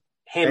brought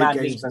him and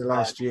Liebenberg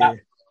last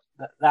year,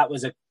 that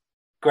was a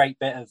great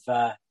bit of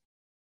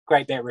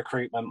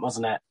recruitment,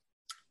 wasn't it?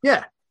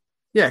 Yeah,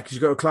 because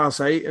you've got a class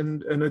 8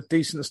 and a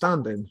decent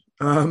stand-in.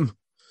 There's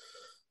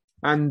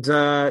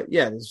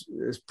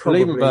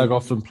probably Liebenberg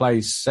often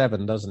plays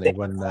 7, doesn't he?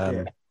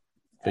 When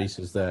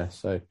Visa's there,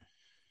 so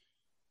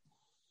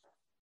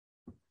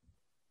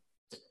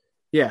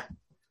yeah.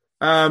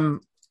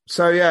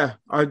 What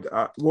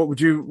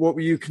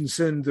were you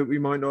concerned that we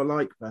might not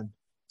like, Ben?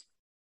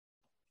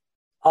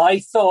 I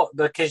thought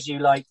because you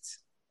liked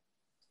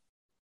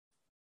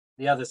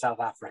the other South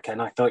African,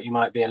 I thought you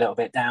might be a little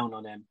bit down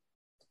on him.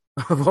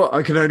 What?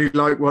 I can only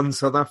like one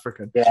South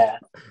African. Yeah,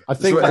 I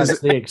think that's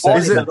the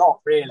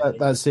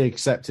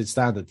accepted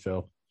standard,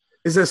 Phil.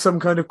 Is there some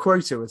kind of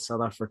quota with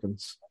South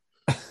Africans?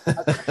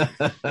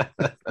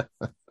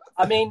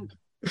 I mean,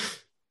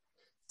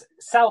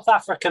 South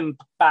African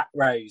back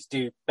rows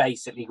do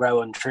basically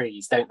grow on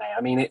trees, don't they? I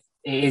mean, it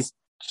is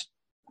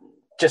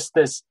just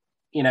this,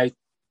 they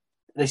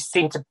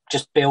seem to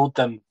just build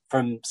them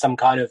from some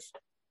kind of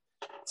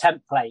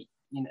template,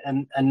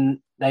 and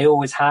they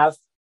always have.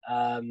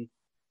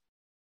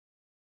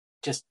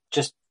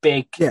 Just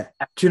big. Yeah.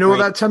 Do you know what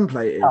that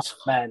template is?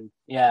 Men.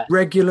 Yeah.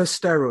 Regular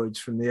steroids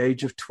from the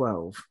age of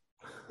 12.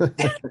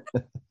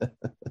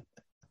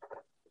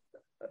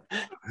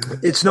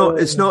 It's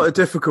not a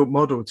difficult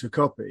model to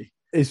copy.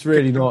 It's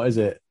really not, is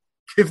it?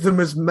 Give them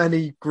as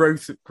many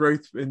growth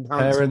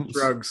enhancing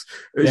drugs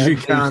as you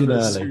can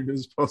as soon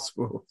as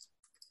possible.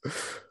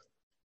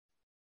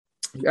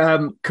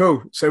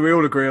 Cool. So we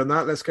all agree on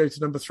that. Let's go to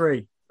number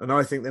 3. And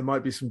I think there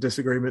might be some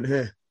disagreement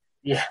here.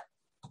 Yeah.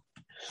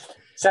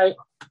 So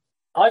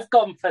I've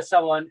gone for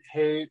someone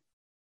who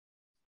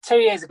 2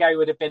 years ago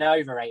would have been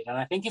overrated, and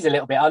I think he's a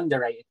little bit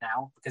underrated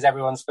now because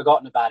everyone's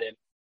forgotten about him.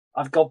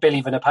 I've got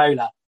Billy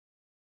Vunipola.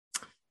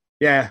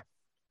 Yeah,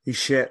 he's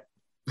shit.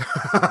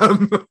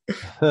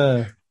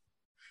 So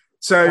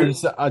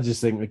I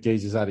just think the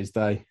geezer's had his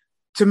day.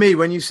 To me,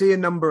 when you see a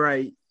number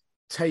 8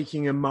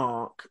 taking a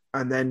mark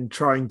and then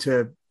trying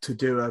to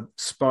do a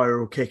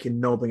spiral kick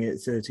and knobbing it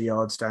 30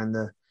 yards down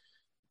the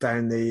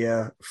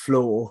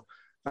floor,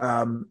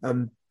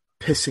 and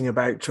pissing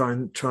about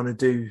trying to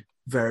do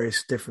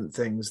various different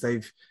things,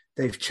 they've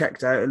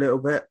checked out a little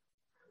bit.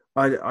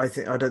 I don't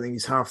think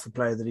he's half the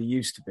player that he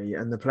used to be,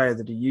 and the player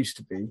that he used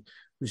to be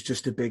was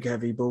just a big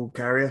heavy ball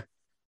carrier.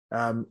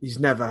 He's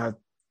never had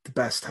the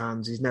best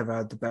hands. He's never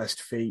had the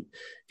best feet.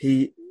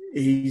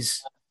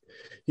 He's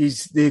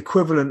the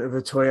equivalent of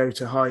a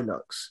Toyota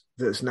Hilux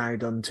that's now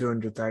done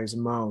 200,000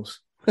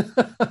 miles.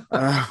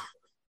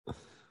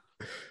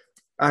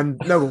 And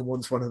no one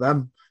wants one of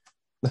them.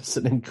 That's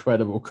an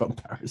incredible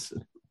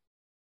comparison.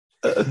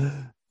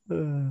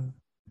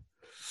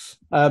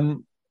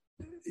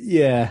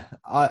 Yeah,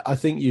 I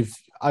think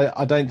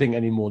I don't think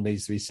any more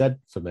needs to be said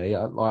for me.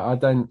 I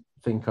don't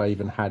think I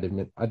even had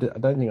him. I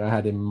don't think I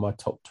had him in my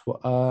top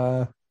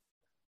 12.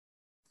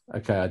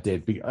 Okay, I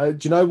did. Do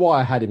you know why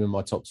I had him in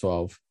my top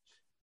 12?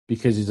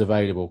 Because he's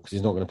available. Because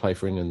he's not going to play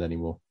for England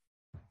anymore.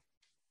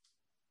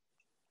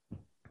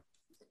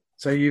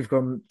 So you've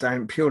gone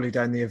purely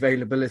down the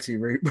availability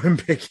route when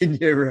picking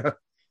your.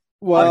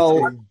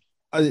 Well,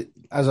 as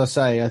I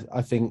say,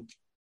 I think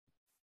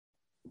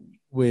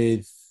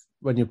when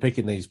you're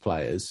picking these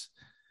players,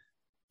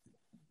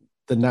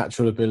 the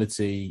natural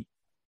ability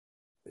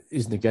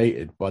is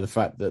negated by the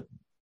fact that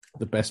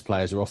the best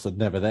players are often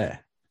never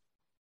there.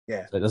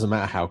 Yeah. So it doesn't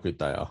matter how good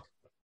they are.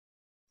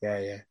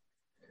 Yeah.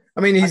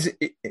 I mean,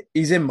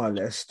 he's in my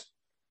list.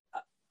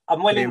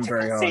 I'm willing to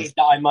concede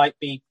that I might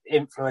be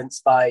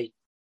influenced by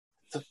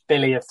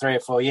Billy of 3 or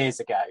 4 years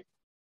ago.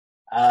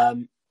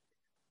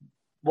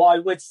 What I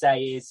would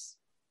say is,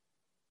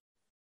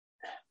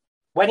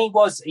 when he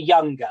was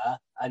younger,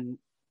 and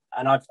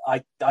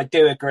I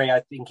do agree,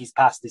 I think he's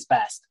past his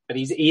best, but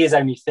he is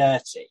only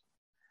 30.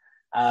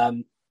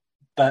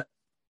 But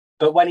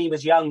when he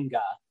was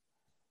younger,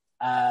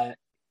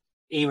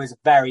 he was a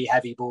very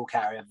heavy ball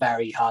carrier,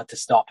 very hard to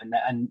stop,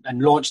 and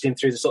launched him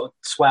through the sort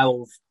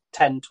of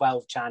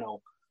 10-12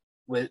 channel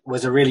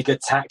was a really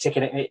good tactic,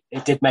 and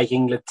it did make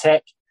England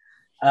tick.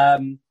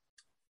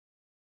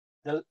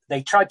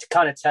 They tried to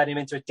kind of turn him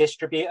into a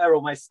distributor,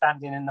 almost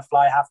standing in the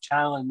fly half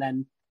channel and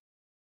then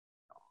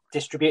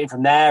distributing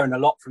from there, and a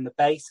lot from the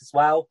base as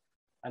well.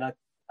 And I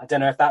don't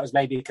know if that was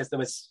maybe because there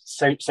was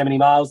so many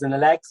miles in the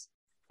legs.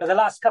 But the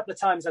last couple of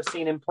times I've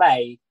seen him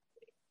play,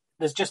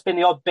 there's just been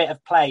the odd bit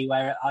of play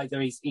where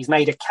either he's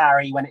made a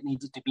carry when it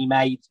needed to be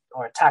made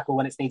or a tackle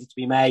when it's needed to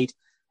be made,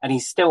 and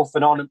he's still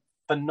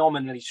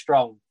phenomenally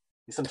strong.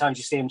 And sometimes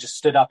you see him just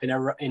stood up in a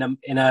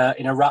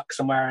ruck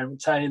somewhere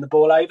and turning the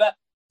ball over.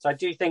 So I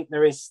do think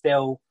there is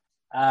still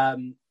a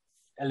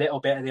little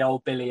bit of the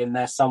old Billy in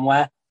there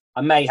somewhere.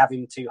 I may have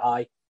him too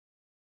high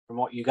from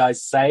what you guys are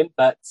saying,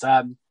 but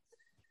well,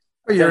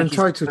 you're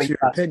entitled to your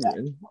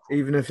opinion,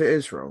 even if it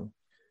is wrong.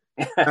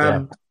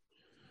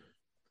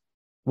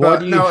 Why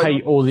do you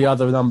hate all the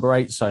other number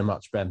 8s so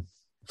much, Ben?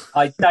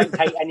 I don't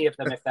hate any of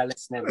them if they're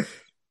listening.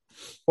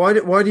 Why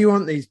do you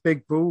want these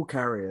big ball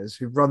carriers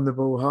who run the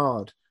ball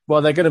hard?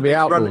 Well, they're going to be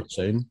outlawed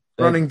soon.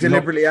 Running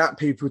deliberately at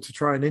people to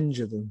try and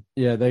injure them.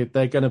 Yeah, they're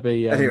going to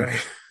be. Anyway,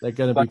 they're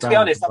going to be. To be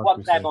honest, I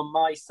want them on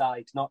my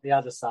side, not the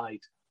other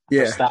side.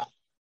 Yeah.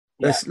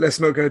 Let's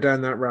not go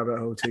down that rabbit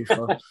hole too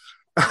far.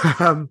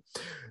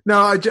 No,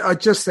 I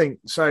just think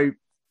so.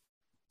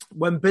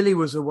 When Billy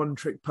was a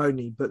one-trick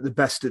pony, but the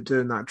best at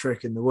doing that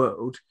trick in the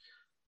world,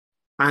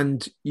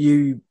 and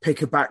you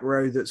pick a back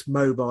row that's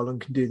mobile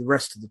and can do the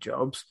rest of the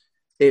jobs,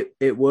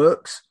 it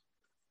works.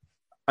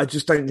 I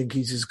just don't think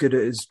he's as good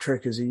at his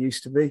trick as he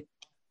used to be.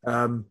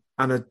 And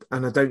I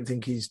don't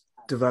think he's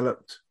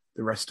developed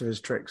the rest of his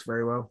tricks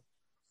very well.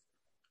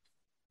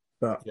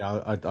 But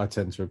yeah, I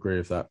tend to agree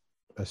with that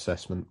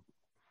assessment.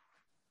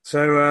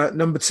 So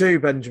number 2,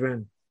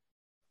 Benjamin.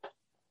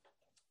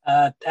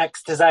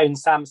 Exeter's own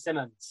Sam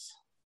Simmons.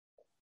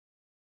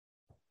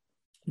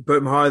 You put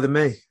him higher than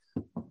me.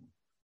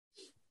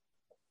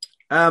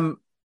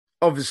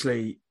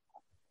 Obviously,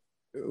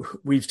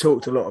 we've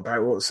talked a lot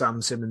about what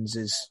Sam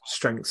Simmons'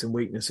 strengths and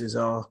weaknesses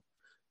are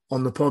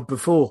on the pod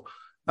before.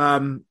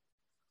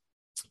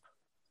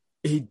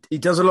 He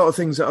does a lot of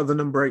things that other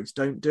number 8s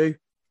don't do.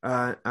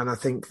 And I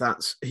think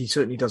he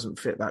certainly doesn't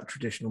fit that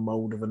traditional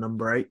mould of a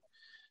number 8.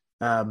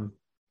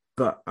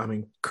 But, I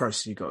mean,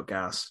 Christ, he got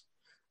gas.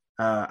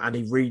 And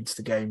he reads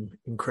the game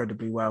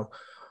incredibly well.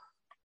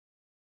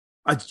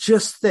 I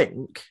just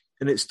think,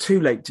 and it's too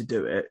late to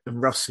do it, and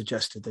Russ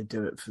suggested they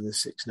do it for the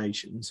Six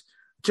Nations,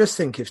 just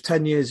think if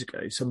 10 years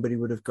ago somebody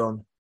would have gone,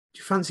 do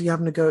you fancy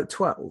having a go at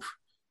 12?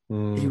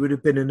 He would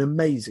have been an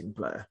amazing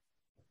player.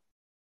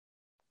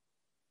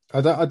 I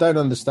don't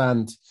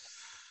understand.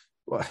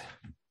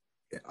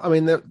 I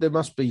mean, there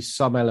must be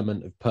some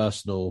element of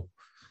personal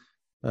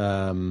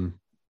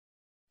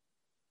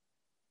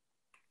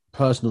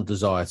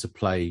desire to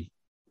play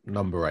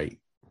number 8.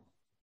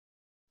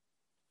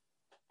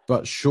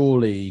 But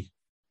surely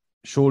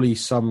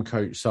some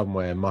coach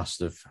somewhere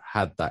must have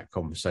had that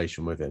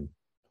conversation with him.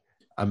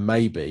 And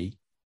maybe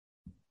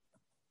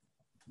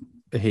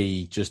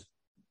he just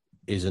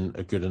isn't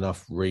a good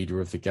enough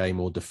reader of the game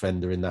or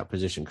defender in that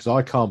position. Because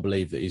I can't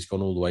believe that he's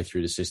gone all the way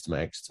through the system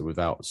at Exeter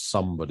without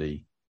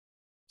somebody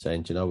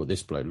saying, do you know what,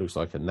 this bloke looks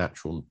like a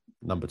natural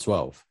number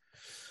 12.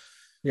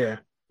 Yeah.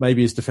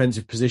 Maybe his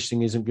defensive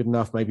positioning isn't good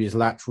enough. Maybe his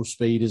lateral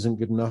speed isn't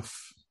good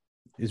enough.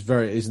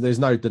 There's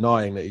no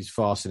denying that he's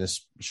fast in a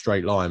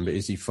straight line, but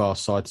is he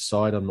fast side to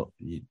side?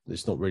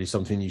 It's not really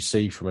something you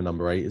see from a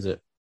number 8, is it?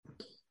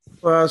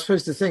 Well, I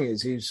suppose the thing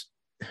is, he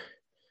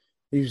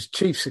was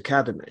Chiefs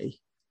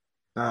Academy,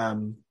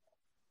 and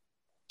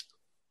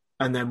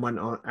then went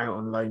out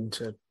on loan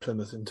to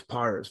Plymouth and to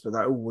Pirates, but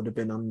that all would have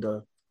been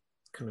under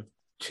kind of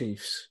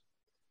Chiefs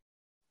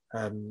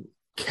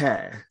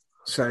care.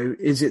 So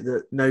is it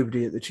that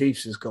nobody at the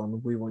Chiefs has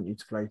gone, we want you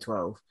to play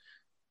 12?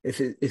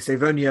 If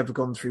they've only ever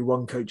gone through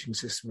one coaching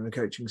system and a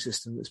coaching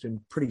system that's been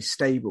pretty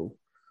stable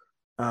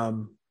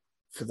for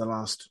the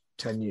last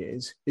 10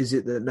 years, is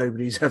it that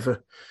nobody's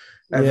ever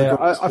yeah,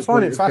 got I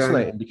find it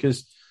fascinating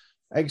because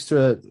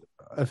Exeter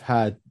have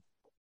had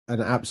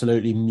an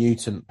absolutely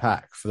mutant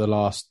pack for the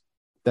last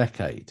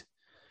decade.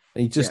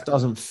 And he just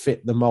doesn't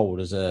fit the mould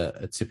as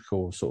a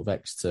typical sort of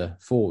Exeter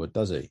forward,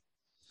 does he?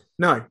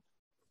 No,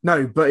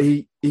 but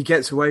he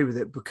gets away with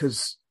it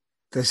because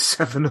there's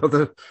 7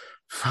 other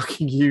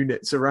fucking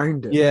units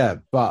around him. Yeah,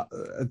 but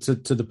to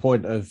the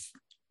point of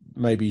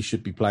maybe he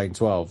should be playing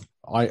 12.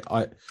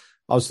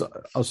 I'll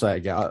say it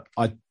again.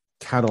 I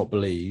cannot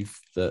believe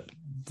that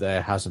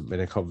there hasn't been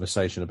a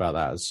conversation about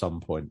that at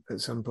some point.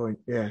 At some point,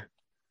 yeah.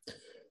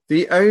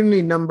 The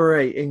only number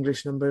 8,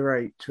 English number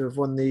 8, to have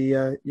won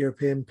the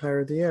European Player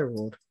of the Year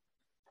award.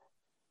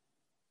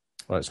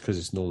 Well, it's because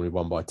it's normally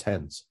won by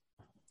 10s.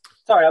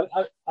 Sorry,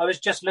 I was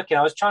just looking.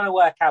 I was trying to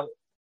work out.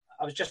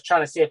 I was just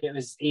trying to see if it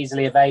was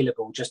easily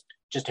available. Just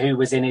who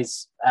was in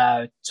his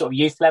sort of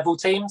youth level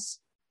teams,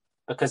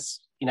 because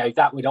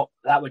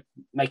that would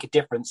make a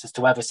difference as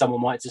to whether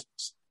someone wanted to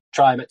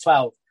try him at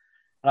 12.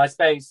 And I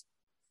suppose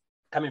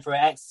coming through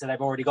Exeter, they've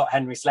already got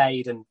Henry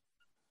Slade and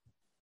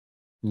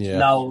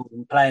Noel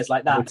and players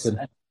like that.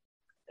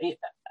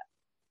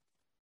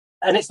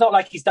 And it's not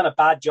like he's done a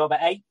bad job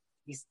at 8.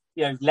 He's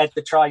led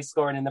the try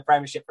scoring in the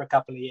Premiership for a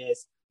couple of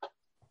years.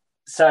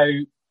 So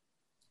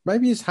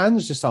maybe his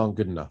hands just aren't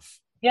good enough.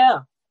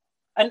 Yeah,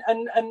 and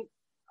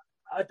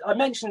I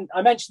mentioned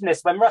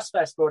this when Russ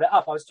first brought it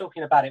up. I was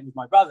talking about it with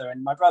my brother,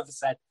 and my brother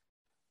said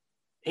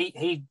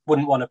he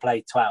wouldn't want to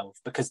play 12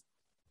 because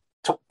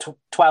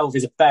 12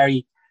 is a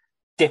very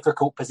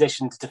difficult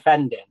position to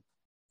defend in,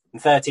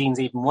 and 13's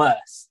even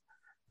worse.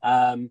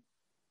 10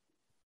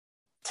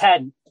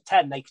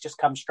 they could just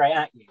come straight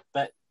at you,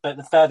 but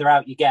the further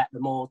out you get, the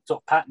more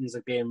sort of patterns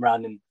are being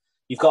run, and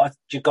you've got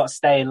to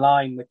stay in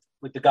line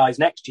with the guys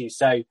next to you.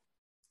 So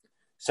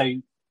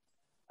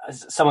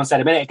as someone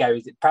said a minute ago,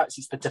 perhaps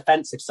it's the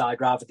defensive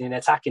side rather than the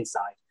attacking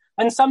side.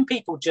 And some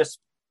people just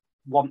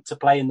want to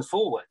play in the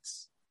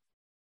forwards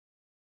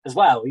as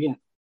well.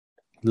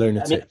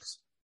 Lunatics.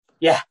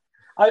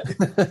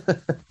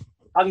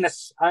 I'm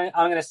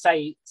gonna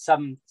say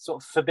some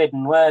sort of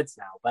forbidden words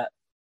now, but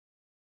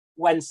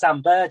when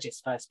Sam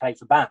Burgess first played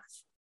for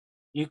Bath,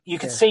 you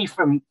could see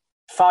from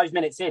 5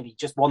 minutes in, he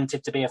just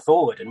wanted to be a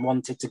forward and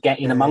wanted to get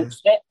in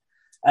amongst it.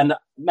 And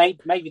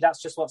maybe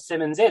that's just what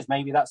Simmons is.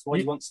 Maybe that's what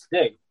he wants to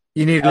do.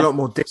 You need a lot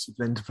more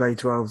discipline to play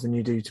 12 than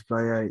you do to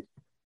play 8.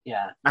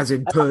 Yeah. As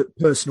in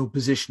personal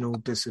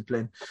positional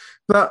discipline.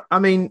 But, I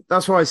mean,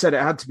 that's why I said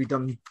it had to be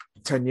done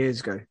 10 years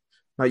ago.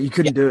 Like, you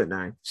couldn't do it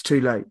now. It's too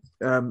late.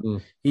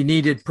 You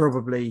needed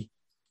probably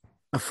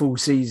a full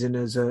season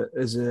as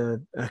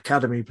a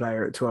academy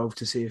player at 12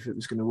 to see if it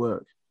was going to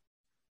work.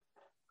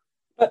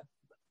 But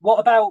what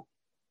about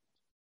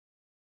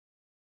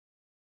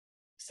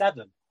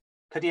 7?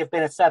 Could he have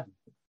been a 7?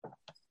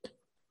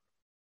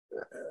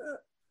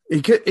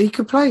 He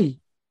could play.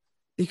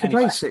 He could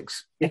play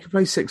 6. He could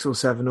play 6 or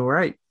 7 or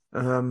 8.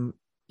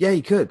 Yeah,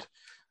 he could.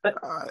 But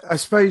I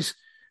suppose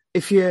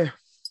if you,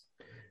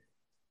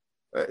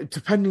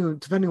 depending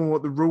on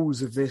what the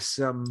rules of this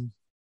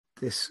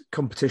this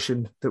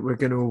competition that we're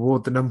going to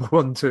award the number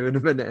 1 to in a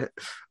minute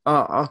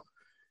are,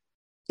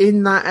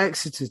 in that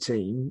Exeter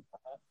team,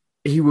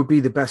 he would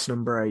be the best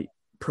number 8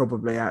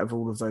 probably out of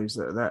all of those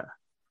that are there,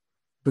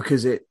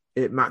 because it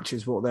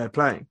matches what they're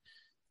playing.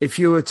 If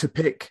you were to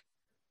pick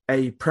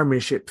a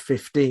Premiership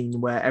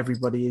 15 where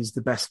everybody is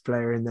the best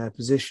player in their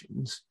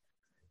positions,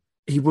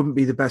 he wouldn't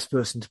be the best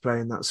person to play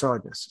in that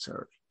side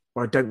necessarily.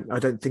 Or I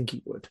don't think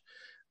he would.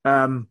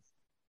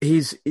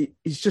 He's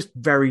just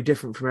very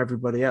different from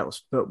everybody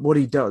else. But what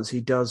he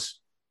does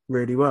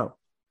really well.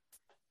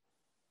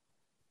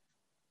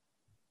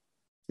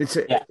 It's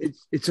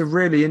a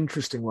really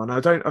interesting one.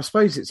 I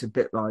suppose it's a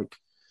bit like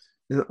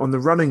on the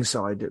running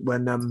side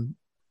when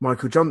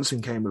Michael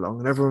Johnson came along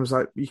and everyone was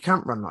like, you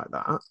can't run like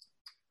that.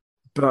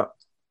 But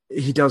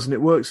he does, and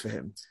it works for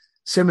him.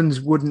 Simmons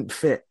wouldn't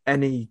fit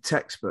any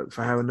textbook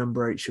for how a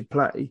number 8 should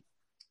play,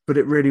 but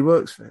it really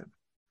works for him.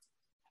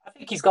 I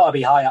think he's got to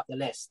be high up the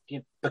list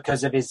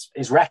because of his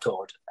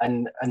record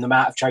and the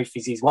amount of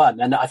trophies he's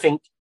won. And I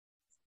think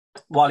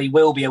while he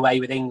will be away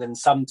with England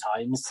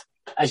sometimes,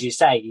 as you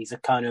say, he's a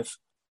kind of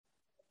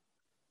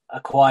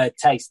acquired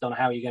taste on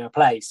how you're going to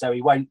play. So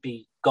he won't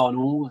be gone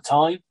all the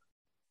time.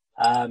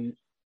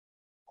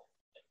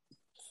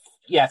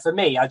 For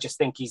me, I just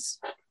think he's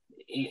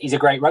a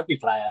great rugby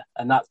player,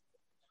 and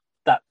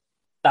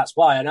that's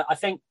why. And I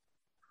think,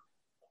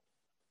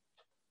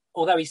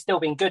 although he's still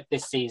been good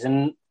this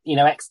season,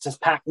 Exeter's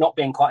pack not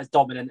being quite as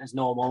dominant as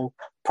normal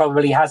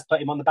probably has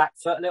put him on the back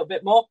foot a little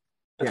bit more,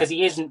 because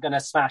he isn't going to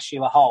smash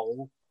you a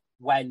hole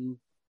when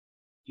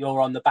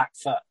you're on the back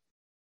foot.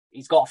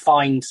 He's got to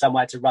find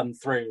somewhere to run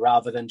through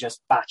rather than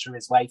just batter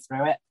his way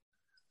through it.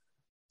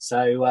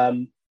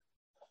 So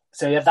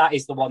that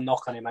is the one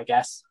knock on him, I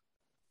guess.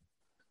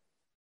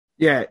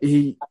 Yeah,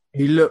 he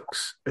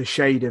looks a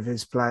shade of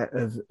his play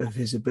of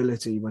his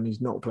ability when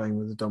he's not playing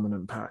with the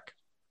dominant pack.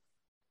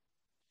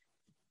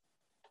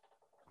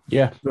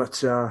 Yeah.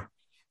 But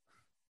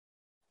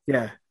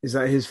yeah, is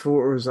that his fault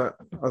or is that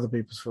other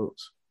people's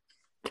faults?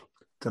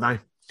 Don't know.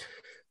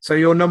 So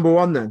your number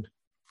one then?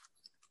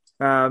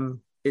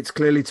 It's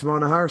clearly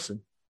Tamana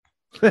Harrison.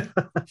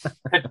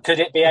 Could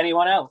it be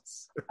anyone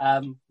else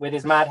with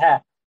his mad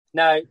hair?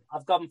 No,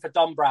 I've gone for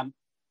Don Brandt.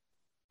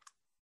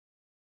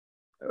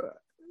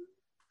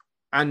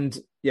 And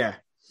yeah.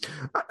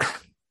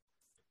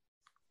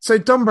 So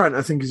Don Brandt,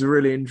 I think, is a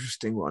really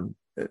interesting one.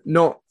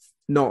 Not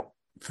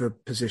for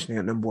positioning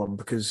at number one,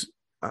 because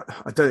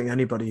I don't think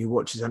anybody who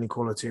watches any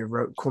quantity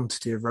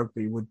of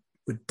rugby would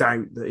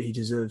doubt that he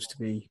deserves to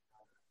be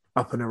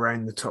up and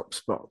around the top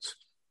spots.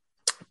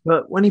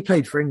 But when he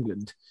played for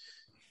England,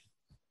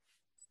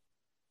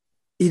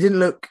 he didn't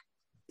look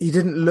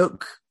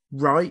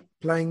right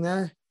playing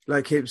there.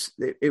 Like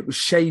it was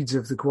shades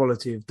of the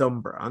quality of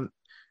Don Brandt.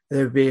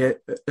 There would be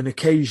an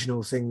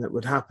occasional thing that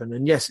would happen,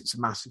 and yes, it's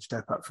a massive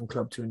step up from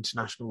club to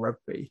international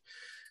rugby.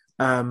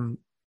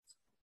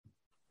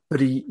 But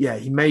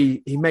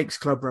he makes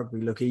club rugby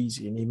look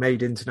easy, and he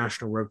made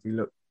international rugby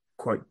look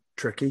quite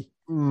tricky.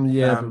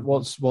 But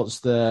what's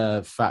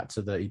the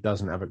factor that he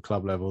doesn't have at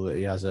club level that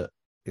he has at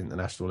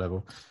international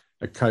level?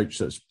 A coach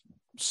that's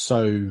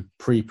so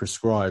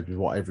pre-prescribed with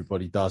what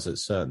everybody does at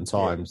certain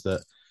times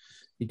that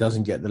he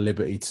doesn't get the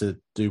liberty to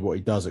do what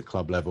he does at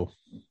club level.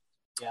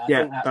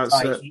 Yeah,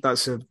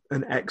 that's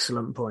an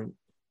excellent point.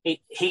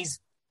 He's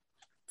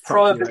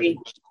probably,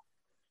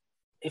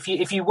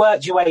 if you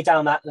worked your way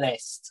down that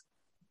list,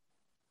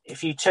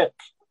 if you took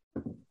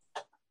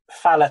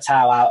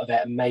Faletau out of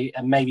it and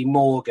maybe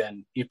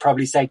Morgan, you'd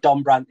probably say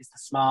Don Brandt is the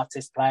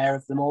smartest player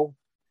of them all.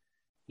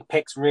 He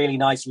picks really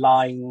nice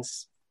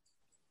lines.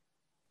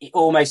 He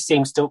almost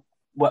seems to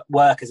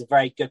work as a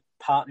very good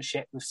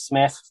partnership with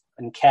Smith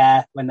and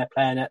Kerr when they're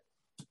playing at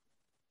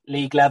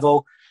league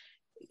level.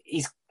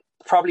 He's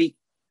probably,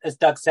 as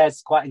Doug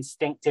says, quite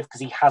instinctive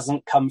because he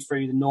hasn't come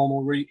through the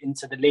normal route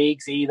into the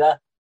leagues either.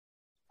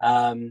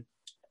 And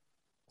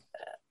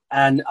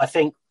I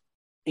think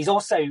he's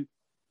also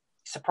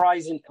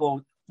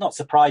not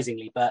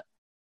surprisingly, but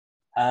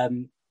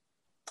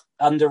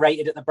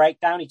underrated at the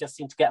breakdown. He just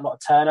seemed to get a lot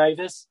of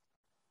turnovers.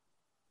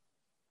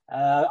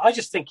 I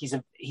just think he's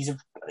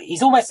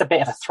almost a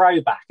bit of a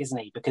throwback, isn't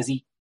he? Because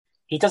he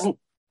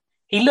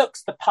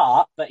looks the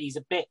part, but he's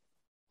a bit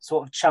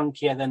sort of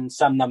chunkier than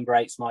some number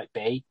eights might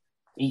be.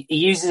 He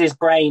uses his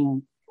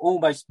brain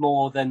almost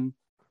more than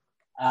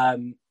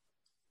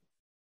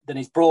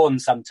his brawn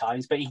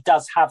sometimes, but he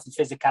does have the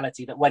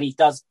physicality that when he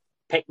does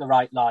pick the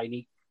right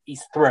line,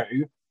 he's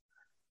through.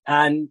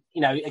 And,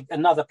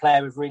 another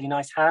player with really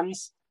nice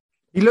hands.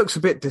 He looks a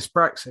bit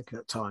dyspraxic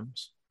at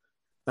times.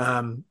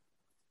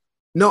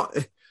 Not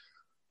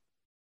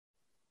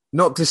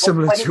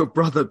dissimilar to your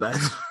brother, Ben.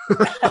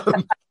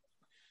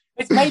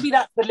 It's maybe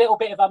that's the little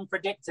bit of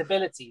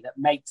unpredictability that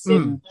makes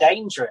him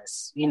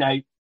dangerous.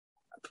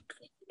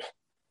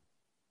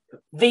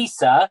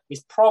 Visa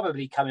is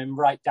probably coming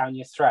right down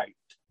your throat.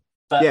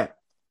 But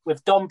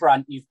with Don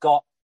Brandt, you've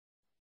got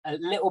a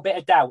little bit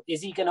of doubt.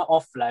 Is he going to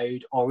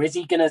offload, or is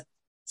he going to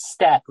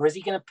step, or is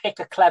he going to pick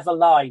a clever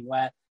line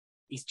where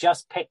he's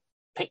just pick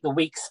the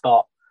weak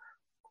spot?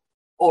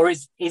 Or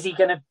is he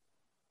going to...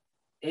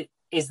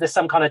 Is there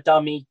some kind of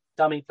dummy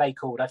play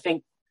called? I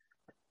think,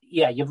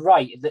 you're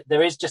right.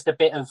 There is just a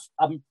bit of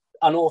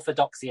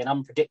unorthodoxy and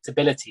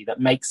unpredictability that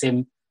makes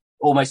him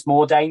almost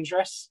more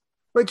dangerous.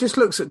 Well, it just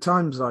looks at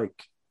times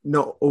like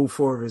not all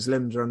four of his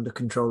limbs are under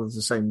control of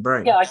the same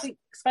brain. Yeah, I think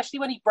especially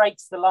when he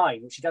breaks the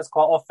line, which he does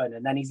quite often,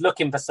 and then he's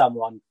looking for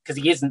someone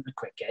because he isn't the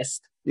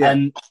quickest. Yeah.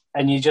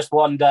 And you just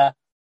wonder,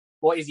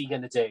 what is he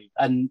going to do?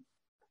 And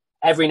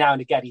every now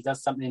and again, he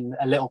does something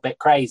a little bit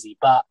crazy,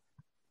 but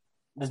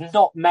there's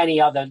not many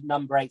other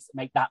number eights that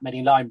make that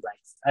many line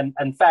breaks.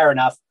 And fair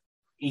enough,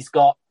 he's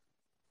got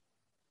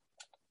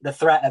the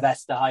threat of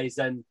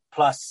Esterhuizen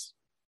plus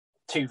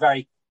two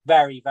very,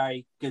 very,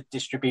 very good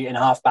distributing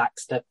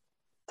halfbacks to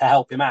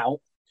help him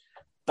out.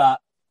 But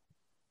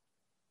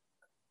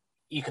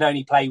you can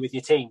only play with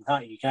your team,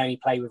 can't you? You can only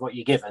play with what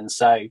you're given.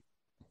 So,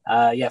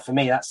 for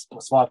me, that's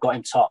why I've got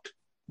him top.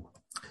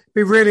 It'd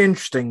be really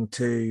interesting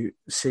to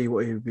see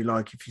what he would be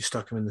like if you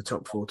stuck him in the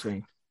top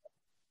 14.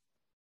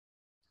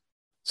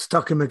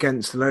 Stuck him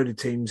against a load of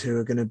teams who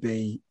are going to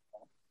be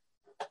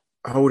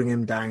holding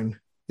him down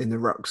in the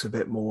rucks a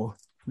bit more,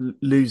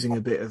 losing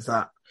a bit of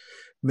that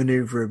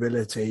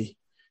manoeuvrability,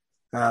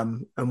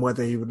 and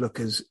whether he would look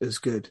as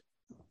good.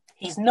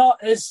 He's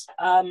not as...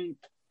 I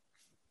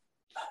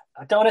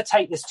don't want to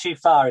take this too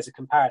far as a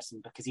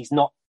comparison because he's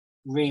not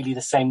really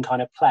the same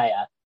kind of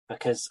player,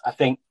 because I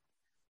think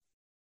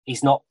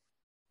he's not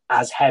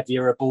as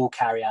heavier a ball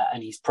carrier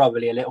and he's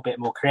probably a little bit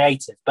more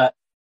creative. But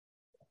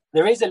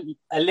there is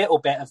a little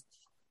bit of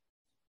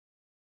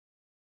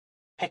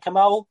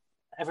pick-a-mole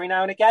every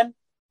now and again,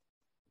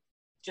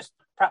 just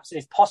perhaps in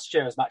his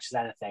posture as much as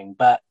anything.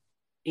 But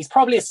he's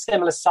probably a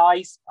similar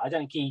size. I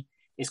don't think he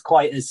is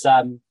quite as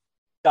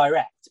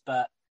direct,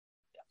 but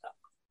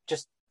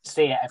just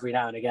see it every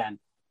now and again.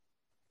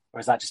 Or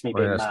is that just me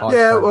being mad?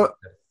 Yeah, well,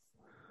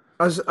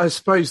 I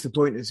suppose the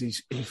point is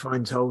he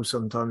finds holes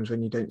sometimes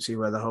when you don't see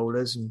where the hole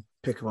is, and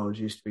Pickermoles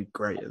used to be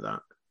great at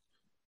that.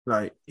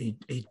 Like,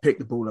 he'd pick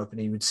the ball up and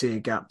he would see a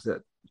gap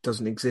that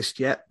doesn't exist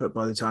yet, but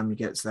by the time he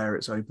gets there,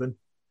 it's open.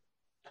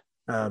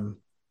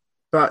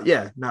 But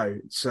yeah, no,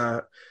 it's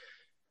I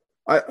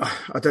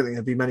don't think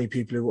there'd be many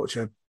people who watch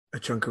a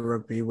chunk of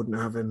rugby who wouldn't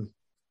have him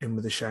in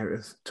with a shout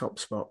at the top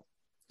spot.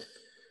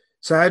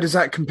 So how does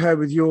that compare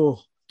with your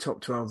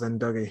top 12 then,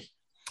 Dougie?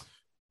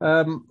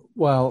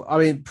 Well, I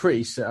mean,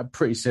 pretty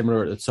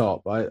similar at the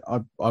top.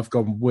 I've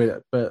gone with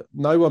it, but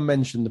no one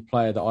mentioned the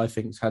player that I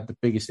think's had the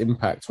biggest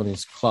impact on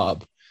his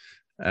club,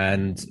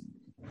 and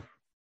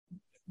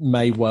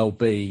may well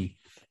be,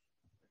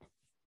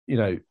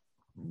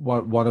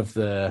 one of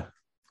the,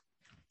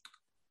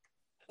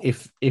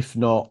 if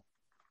not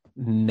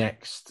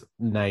next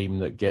name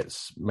that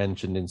gets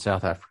mentioned in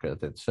South Africa,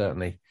 then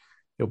certainly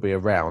he'll be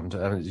around.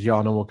 And it's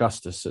Yarno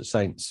Augustus at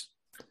Saints.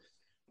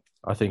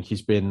 I think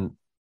he's been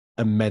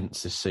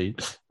immense this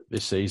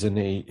season.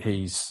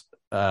 He's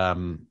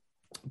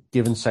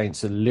given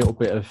Saints a little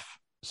bit of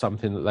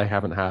something that they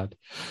haven't had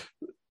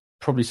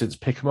probably since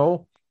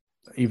Pickermole,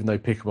 even though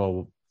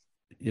Pickermole,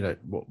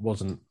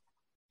 wasn't.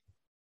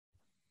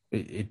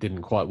 It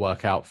didn't quite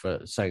work out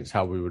for Saints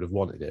how we would have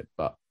wanted it,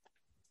 but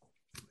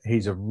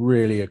he's a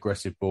really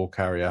aggressive ball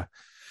carrier.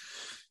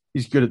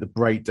 He's good at the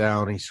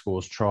breakdown. He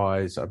scores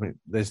tries. I mean,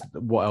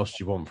 what else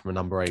do you want from a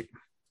number 8?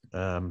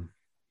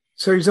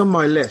 So he's on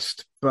my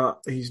list,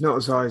 but he's not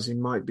as high as he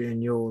might be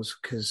in yours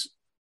because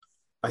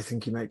I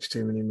think he makes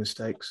too many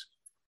mistakes.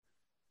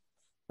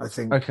 I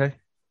think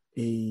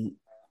he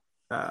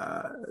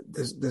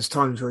there's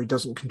times where he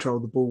doesn't control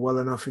the ball well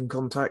enough in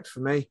contact for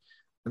me,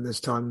 and there's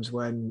times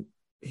when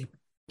he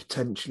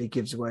potentially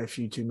gives away a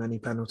few too many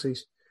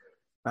penalties.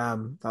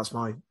 That's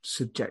my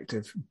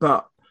subjective.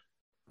 But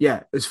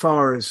yeah, as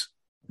far as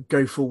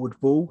go forward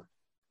ball,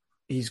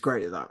 he's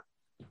great at that.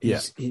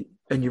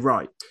 And you're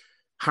right.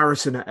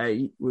 Harrison at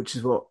 8, which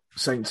is what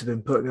Saints have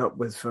been putting up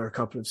with for a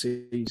couple of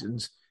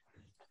seasons,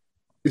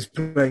 is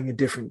playing a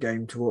different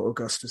game to what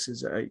Augustus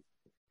is at 8.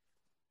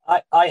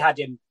 I had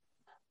him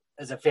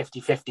as a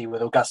 50-50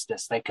 with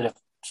Augustus. They could have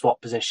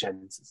swapped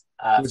positions.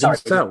 With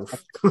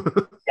himself?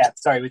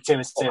 With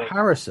Timus too.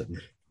 Harrison?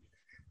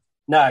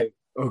 No.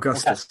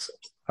 Augustus.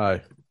 Oh.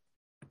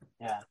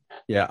 Yeah.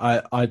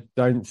 Yeah, I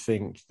don't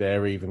think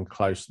they're even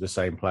close to the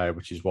same player,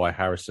 which is why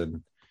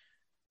Harrison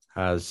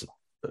has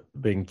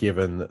been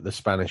given the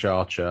Spanish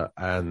Archer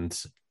and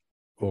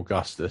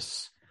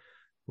Augustus.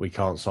 We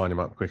can't sign him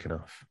up quick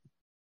enough.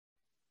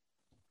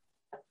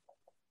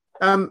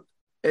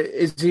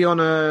 Is he on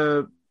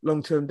a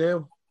long-term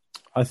deal?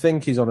 I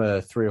think he's on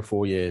a 3 or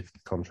 4 year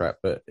contract,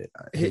 but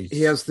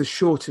he has the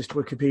shortest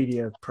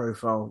Wikipedia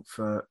profile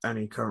for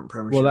any current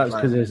Premiership. Well, that's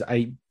because there's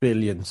 8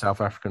 billion South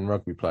African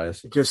rugby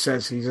players. It just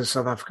says he's a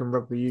South African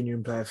Rugby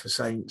Union player for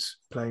Saints,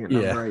 playing at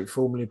number 8,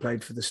 formerly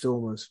played for the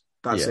Stormers.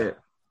 That's it.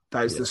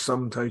 That is the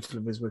sum total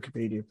of his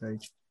Wikipedia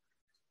page.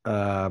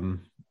 Other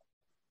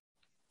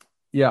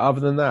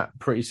than that,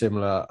 pretty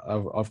similar.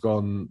 I've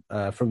gone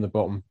from the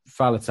bottom,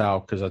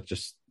 Faletau, because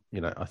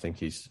I think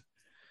he's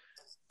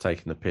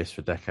taken the piss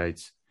for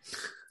decades.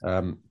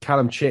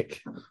 Callum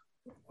Chick,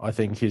 I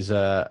think, is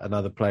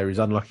another player. He's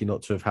unlucky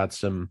not to have had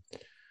some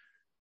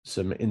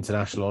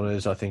international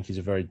honours. I think he's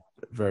a very,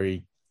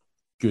 very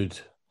good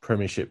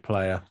Premiership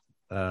player.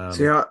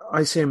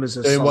 I see him as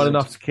doing well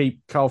enough to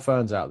keep Carl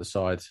Ferns out of the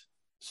side.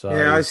 So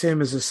I see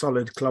him as a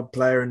solid club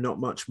player and not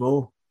much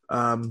more.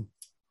 And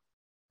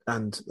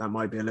that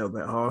might be a little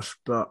bit harsh,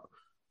 but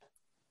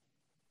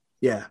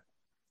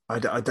I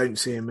don't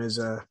see him as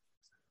a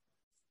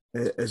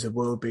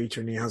world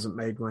beater, and he hasn't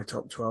made my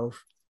top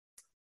 12.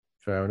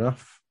 Fair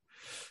enough.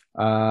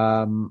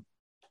 And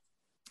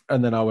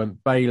then I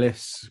went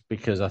Bayliss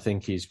because I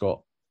think he's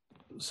got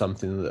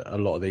something that a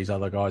lot of these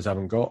other guys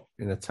haven't got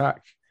in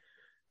attack.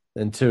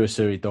 Then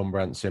Tuasui,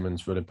 Dombrandt,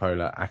 Simmons,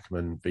 Vunipola,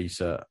 Ackerman,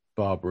 Visa,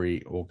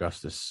 Barbary,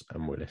 Augustus,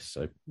 and Willis.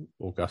 So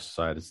Augustus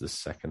I had as the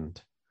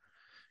second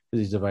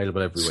because he's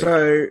available every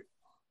week.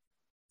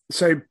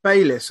 So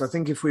Bayliss, I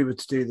think if we were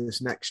to do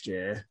this next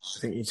year, I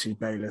think you'd see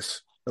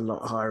Bayliss a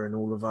lot higher in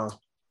all of our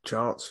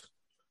charts.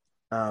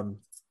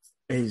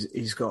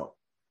 He's got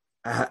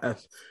an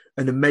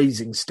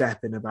amazing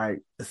step in about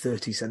a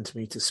 30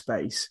 centimetre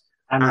space.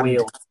 And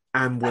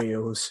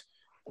wheels.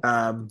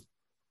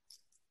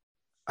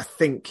 I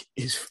think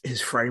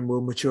his frame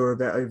will mature a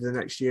bit over the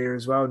next year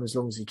as well, and as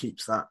long as he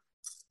keeps that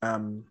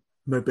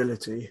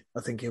mobility,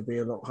 I think he'll be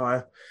a lot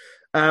higher.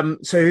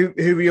 So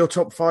who were your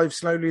top 5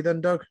 slowly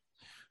then, Doug?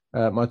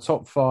 My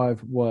top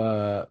 5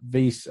 were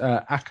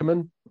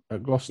Ackerman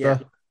at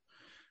Gloucester,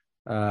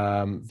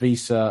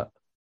 Visa,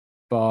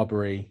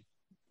 Barbary,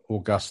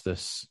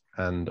 Augustus,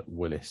 and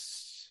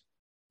Willis.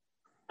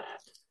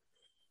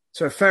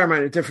 So a fair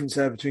amount of difference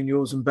there between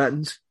yours and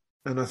Betton's,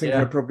 and I think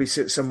I'd probably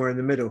sit somewhere in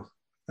the middle,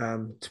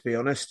 to be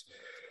honest.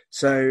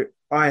 So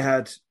I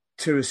had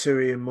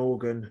Tuasui and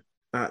Morgan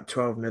at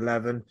 12 and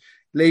 11.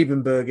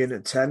 Liebenberg in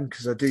at 10,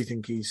 because I do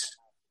think he's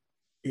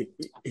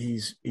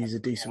a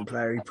decent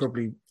player. He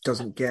probably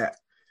doesn't get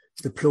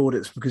the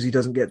plaudits because he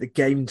doesn't get the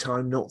game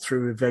time, not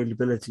through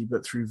availability,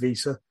 but through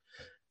visa,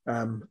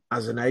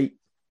 as an 8.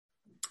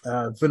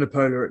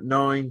 Vunipola at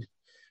 9,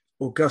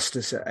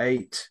 Augustus at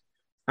 8,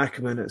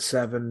 Ackerman at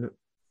 7,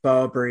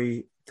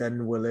 Barbary,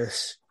 then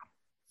Willis,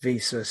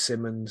 Visa,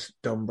 Simmons,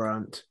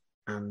 Dombrandt,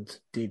 and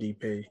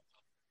DDP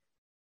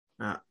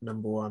at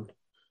number 1,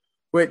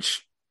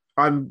 which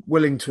I'm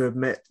willing to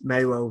admit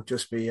may well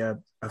just be a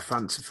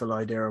fanciful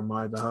idea on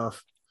my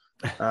behalf.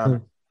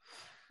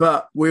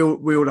 But we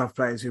all have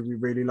players who we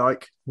really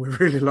like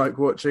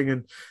watching,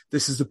 and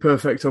this is the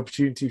perfect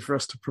opportunity for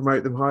us to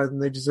promote them higher than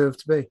they deserve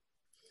to be.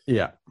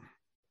 Yeah.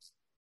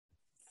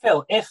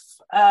 Phil, if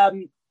there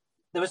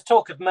was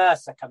talk of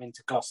Mercer coming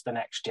to Gloucester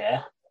next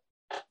year,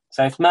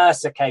 so if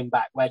Mercer came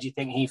back, where do you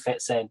think he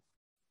fits in?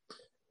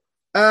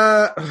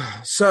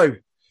 So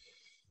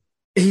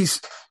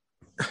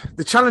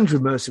the challenge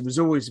with Mercer was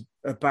always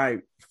about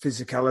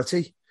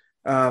physicality.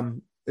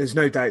 There's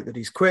no doubt that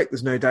he's quick.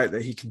 There's no doubt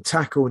that he can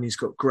tackle and he's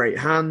got great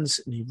hands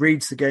and he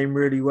reads the game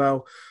really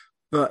well,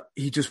 but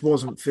he just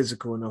wasn't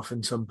physical enough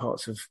in some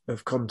parts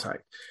of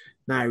contact.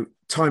 Now,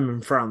 time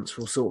in France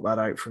will sort that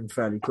out from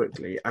fairly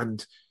quickly,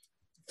 and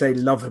they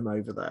love him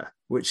over there,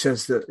 which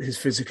says that his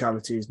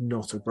physicality is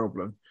not a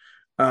problem.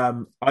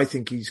 I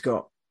think he's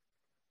got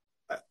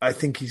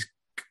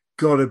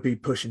to be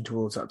pushing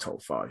towards that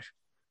top 5.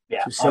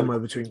 Yeah, so somewhere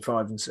between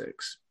 5 and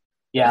 6.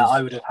 Yeah,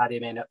 I would have had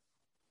him in at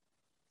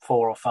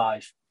 4 or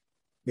 5.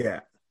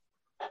 Yeah.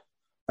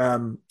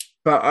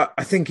 But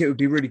I think it would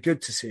be really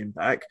good to see him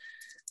back.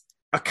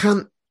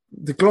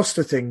 The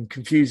Gloucester thing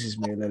confuses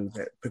me a little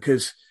bit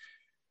because,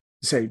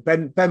 say,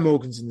 Ben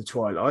Morgan's in the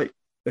twilight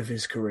of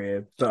his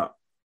career, but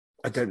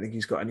I don't think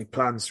he's got any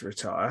plans to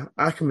retire.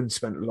 Ackerman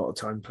spent a lot of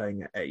time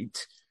playing at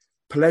 8.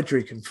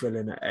 Pelledri can fill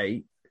in at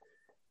 8.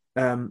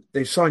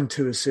 They've signed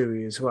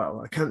Tuasui as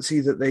well. I can't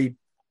see that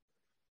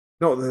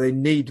not that they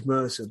need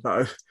Mercer,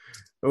 but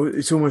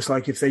it's almost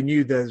like if they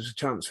knew there was a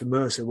chance for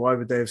Mercer, why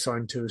would they have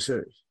signed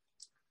Tuasui?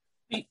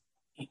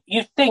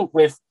 You'd think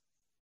with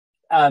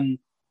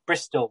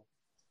Bristol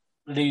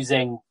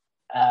losing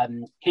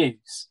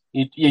Hughes,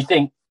 you'd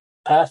think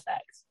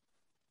perfect.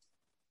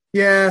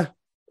 Yeah,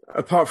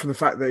 apart from the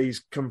fact that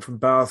he's come from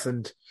Bath,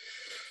 and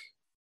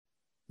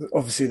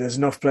obviously there's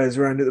enough players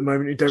around at the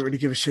moment who don't really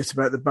give a shit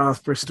about the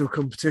Bath-Bristol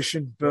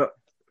competition, but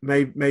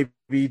maybe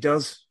he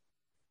does.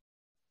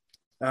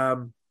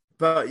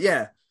 But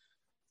yeah,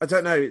 I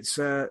don't know. It's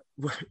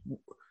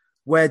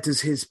where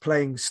does his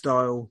playing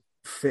style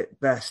fit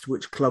best?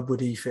 Which club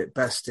would he fit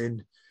best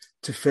in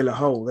to fill a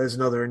hole? There's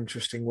another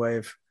interesting way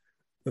of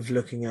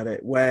looking at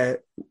it.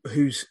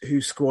 Whose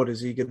squad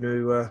is he going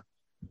to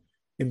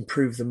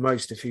improve the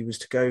most if he was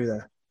to go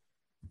there?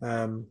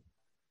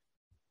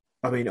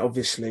 I mean,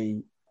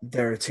 obviously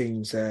there are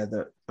teams there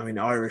that, I mean,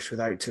 Irish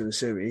without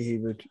Tuasui,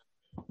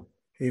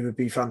 he would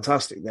be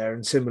fantastic there.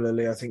 And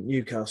similarly, I think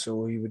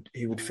Newcastle,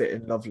 he would fit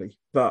in lovely.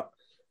 But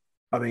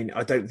I mean,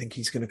 I don't think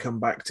he's going to come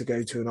back to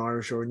go to an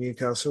Irish or a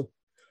Newcastle.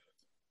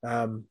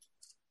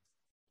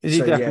 Is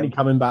he definitely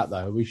coming back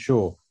though? Are we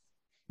sure?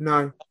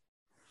 No,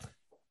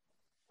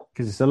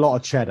 because it's a lot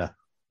of cheddar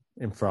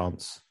in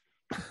France.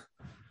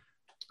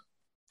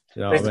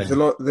 You know what I mean?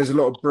 There's a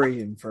lot of brie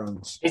in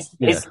France. His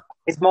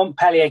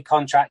Montpellier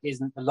contract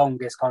isn't the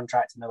longest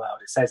contract in the world.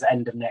 It says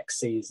end of next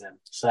season,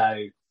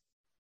 so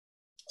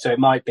it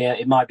might be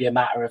a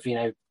matter of,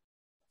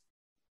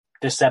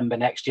 December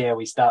next year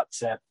we start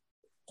to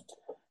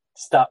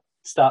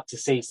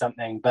see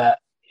something. But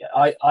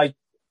I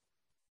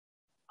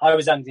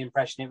was under the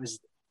impression it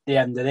was the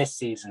end of this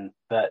season.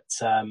 But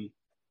I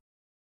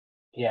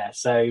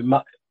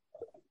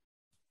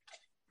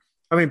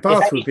mean,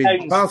 Bath would be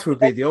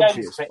the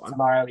obvious one.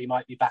 Tomorrow he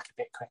might be back a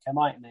bit quicker,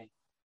 mightn't he?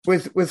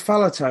 With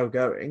Faletau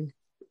going,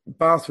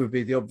 Bath would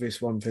be the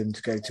obvious one for him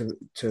to go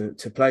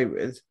to play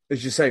with.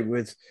 As you say,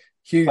 with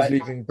Hughes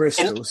leaving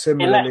Bristol,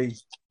 similarly.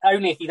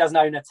 Only if he doesn't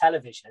own a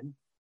television.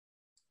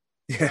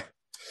 Yeah.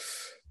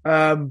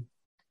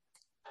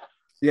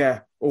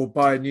 Or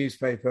buy a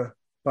newspaper,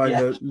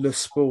 Le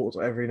Sport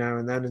every now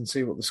and then and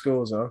see what the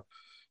scores are.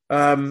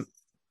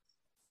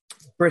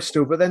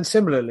 Bristol, but then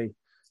similarly,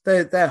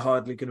 they're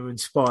hardly going to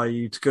inspire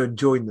you to go and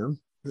join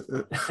them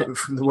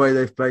from the way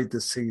they've played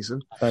this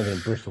season. I don't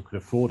think Bristol could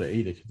afford it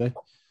either, could they?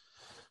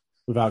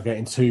 Without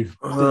getting too deep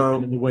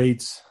in the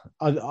weeds,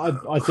 I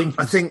think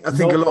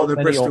a lot of the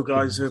Bristol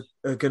guys are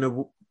going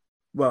to.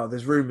 Well,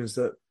 there's rumours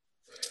that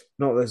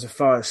not there's a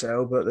fire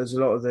sale, but there's a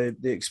lot of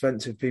the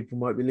expensive people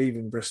might be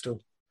leaving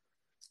Bristol.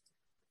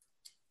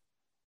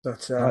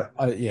 But I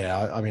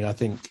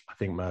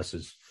think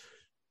Mercer's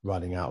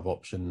running out of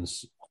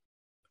options.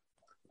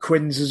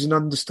 Quinn's as an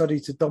understudy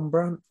to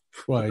Dombrandt.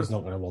 Well, he's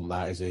not going to want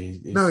that, is he?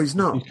 No, he's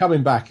not. He's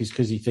coming back is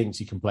because he thinks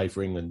he can play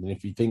for England, and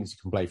if he thinks he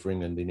can play for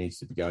England, he needs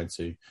to be going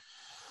to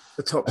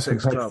the top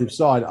 6 club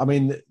side. I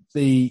mean,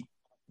 the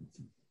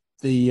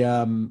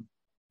one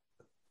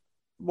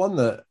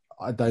that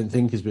I don't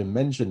think has been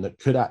mentioned that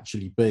could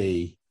actually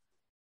be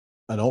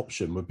an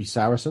option would be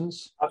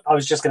Saracens. I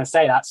was just going to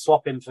say that,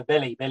 swap him for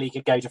Billy. Billy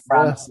could go to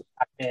France and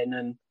back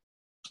in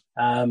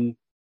and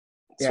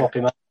swap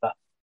him over.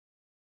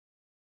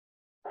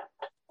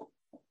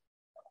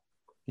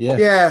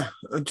 Yeah.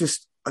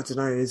 I don't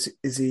know.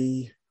 Is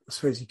he? I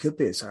suppose he could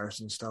be a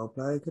Saracen style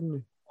player, couldn't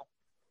he?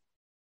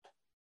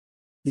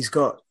 He's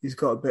got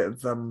a bit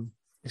of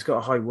he's got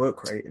a high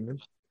work rate in him.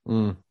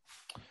 Mm.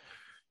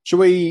 Should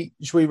we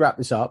wrap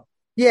this up?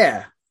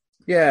 Yeah.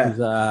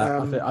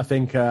 I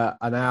think an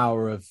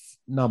hour of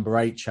number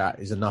 8 chat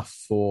is enough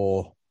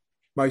for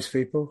most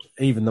people,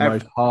 even the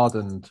most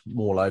hardened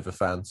Moorlover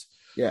fans.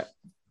 Yeah.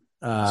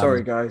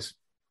 Sorry, guys.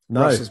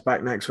 No. Russ is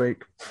back next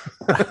week.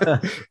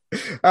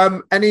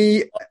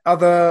 Any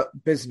other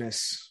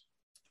business,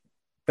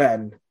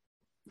 Ben?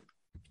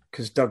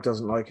 Because Doug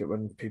doesn't like it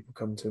when people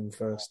come to him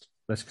first.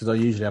 That's because I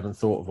usually haven't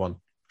thought of one.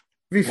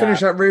 Have you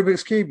finished that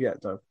Rubik's Cube yet,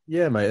 Doug?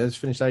 Yeah, mate. It was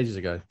finished ages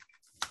ago.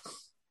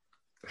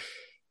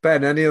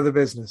 Ben, any other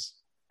business?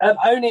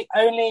 Only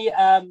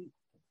a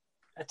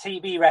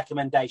TV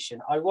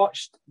recommendation. I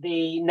watched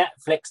the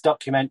Netflix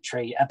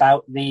documentary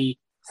about the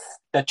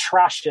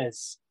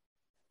Trashers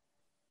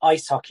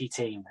ice hockey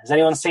team. Has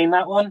anyone seen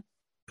that one?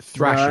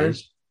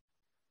 Thrashers?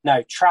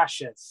 No,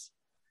 Trashers.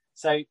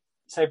 So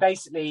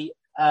basically,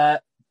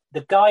 the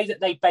guy that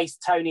they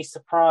based Tony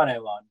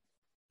Soprano on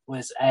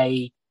was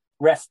a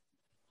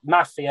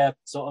mafia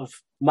sort of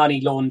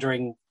money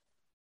laundering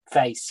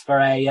face for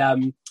a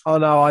oh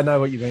no, I know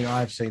what you mean.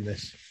 I've seen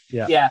this.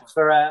 Yeah,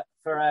 for a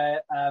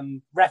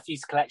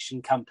refuse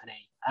collection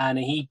company, and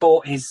he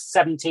bought his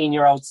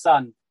 17-year-old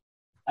son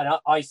an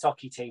ice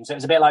hockey team. So it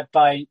was a bit like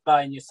buying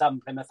your son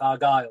Plymouth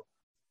Argyle,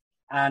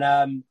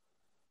 and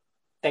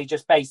they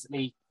just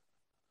basically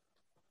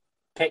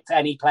picked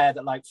any player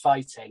that liked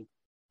fighting,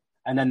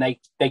 and then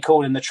they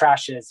called him the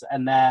Trashers,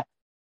 and their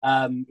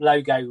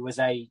logo was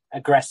a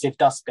aggressive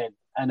dustbin,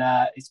 and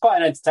it's quite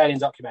an entertaining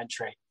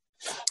documentary.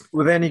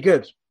 Were they any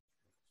good?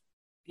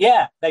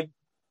 Yeah, they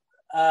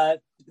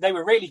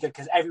were really good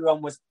because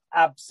everyone was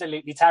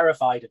absolutely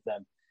terrified of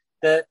them.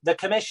 The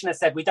commissioner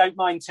said, "We don't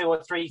mind 2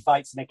 or 3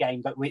 fights in a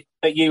game,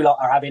 but you lot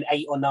are having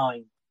 8 or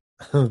 9."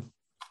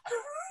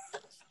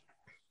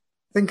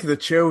 Think of the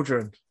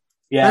children.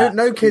 Yeah,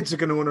 no kids are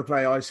going to want to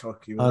play ice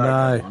hockey.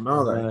 I know,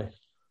 are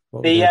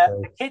they?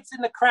 The kids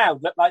in the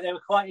crowd looked like they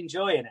were quite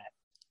enjoying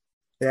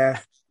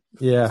it.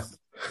 Yeah.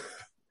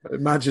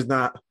 Imagine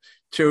that.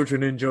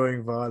 Children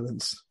enjoying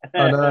violence.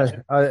 I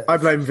know. I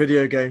blame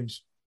video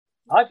games.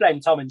 I blame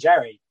Tom and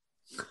Jerry.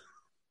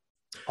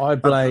 I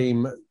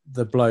blame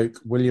the bloke,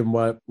 William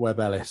Webb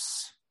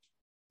Ellis.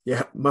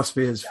 Yeah, must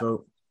be his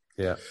fault.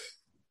 Yeah.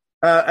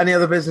 Any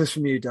other business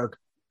from you, Doug?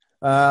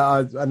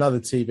 Another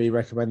TV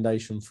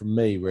recommendation from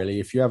me, really.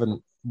 If you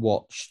haven't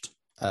watched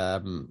a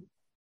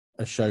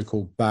show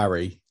called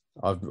Barry,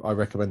 I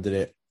recommended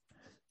it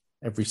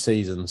every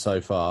season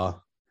so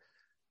far.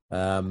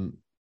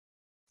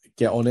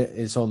 Get on it.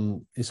 It's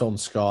on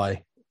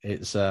Sky.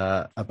 It's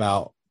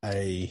about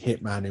a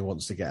hitman who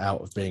wants to get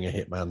out of being a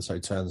hitman, so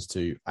turns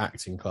to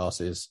acting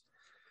classes.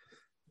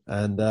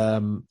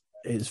 And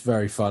it's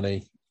very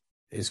funny.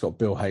 It's got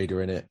Bill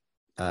Hader in it,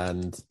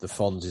 and the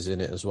Fonz is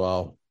in it as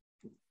well.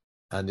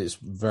 And it's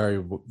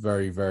very,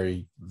 very,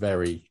 very,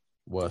 very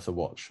worth a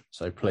watch.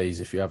 So please,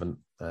 if you haven't,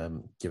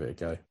 give it a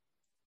go.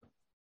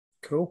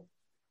 Cool.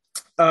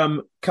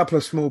 Couple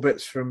of small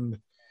bits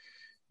from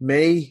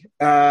me.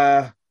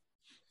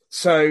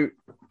 So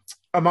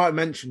I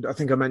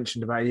think I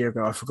mentioned about a year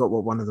ago, I forgot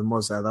what one of them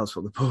was there. That's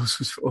what the pause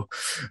was for.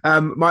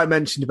 Might have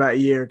mentioned about a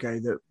year ago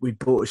that we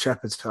bought a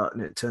shepherd's hut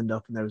and it turned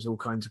up and there was all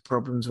kinds of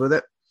problems with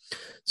it.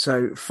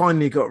 So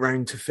finally got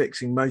round to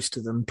fixing most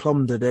of them,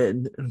 plumbed it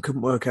in and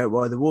couldn't work out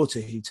why the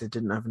water heater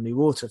didn't have any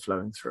water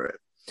flowing through it.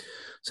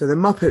 So the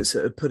Muppets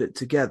that had put it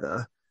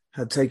together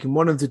had taken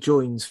one of the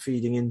joins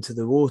feeding into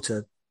the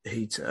water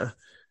heater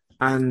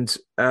and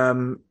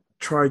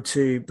tried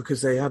to,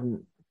 because they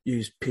hadn't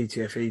used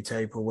PTFE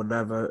tape or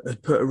whatever,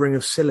 had put a ring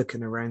of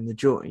silicone around the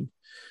join,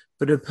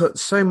 but had put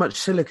so much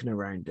silicone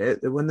around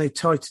it that when they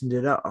tightened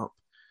it up,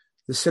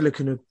 the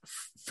silicone had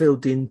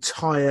filled the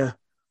entire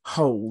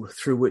hole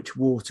through which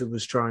water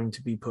was trying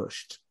to be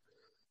pushed.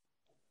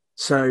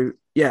 So,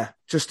 yeah,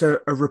 just a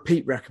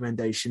repeat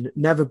recommendation.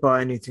 Never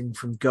buy anything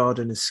from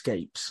Garden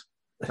Escapes.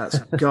 That's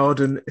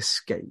Garden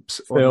Escapes.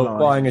 Phil,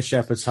 buying a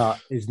shepherd's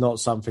hut is not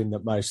something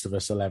that most of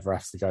us will ever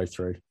have to go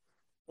through.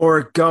 Or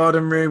a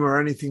garden room or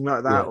anything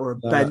like that, or a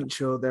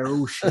bench, or they're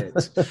all shit.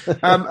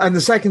 And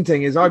the second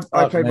thing is I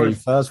played my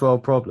first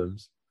world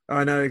problems.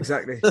 I know,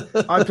 exactly.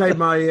 I played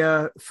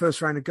my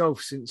first round of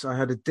golf since I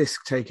had a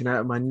disc taken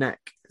out of my neck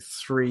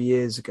 3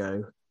 years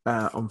ago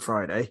on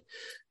Friday.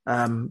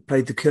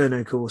 Played the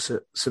Kerno course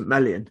at St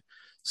Mellion.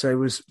 So I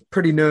was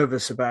pretty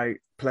nervous about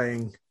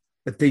playing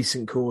a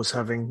decent course,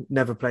 having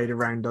never played a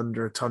round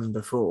under a ton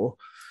before,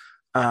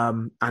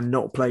 and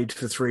not played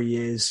for 3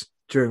 years,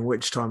 during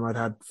which time I'd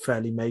had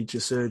fairly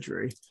major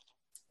surgery,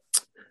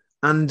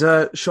 and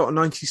shot a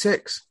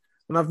 96.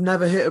 And I've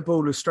never hit a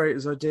ball as straight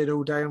as I did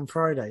all day on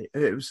Friday.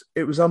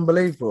 It was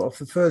unbelievable. Off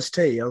the first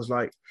tee, I was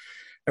like,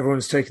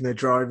 everyone's taking their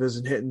drivers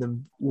and hitting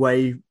them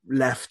way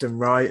left and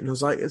right. And I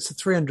was like, it's a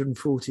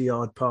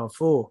 340-yard par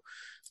 4.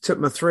 Took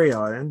my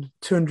 3-iron,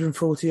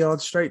 240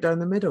 yards straight down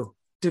the middle.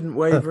 Didn't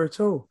waver at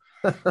all.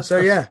 So,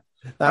 yeah.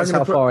 That's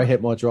how far I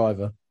hit my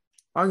driver.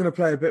 I'm going to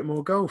play a bit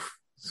more golf.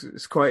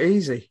 It's quite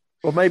easy.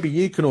 Well, maybe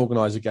you can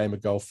organise a game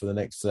of golf for the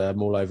next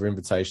Mall Over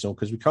Invitational,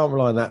 because we can't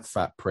rely on that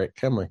fat prick,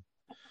 can we?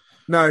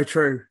 No,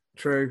 true.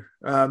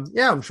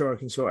 Yeah, I'm sure I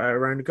can sort out a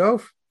round of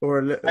golf.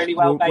 Or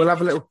we'll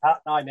have a little.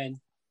 I'm in.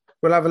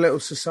 We'll have a little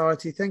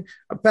society thing.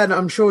 Ben,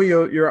 I'm sure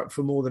you're up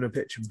for more than a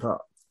pitch and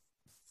putt.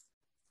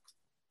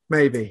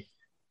 Maybe.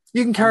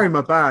 You can carry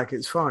my bag.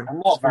 It's fine.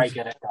 I'm not very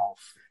good at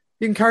golf.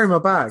 You can carry my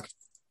bag.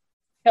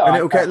 Yeah, and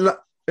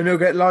it'll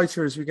get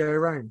lighter as we go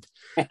around.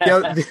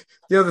 The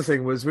other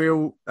thing was we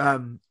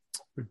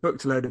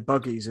booked a load of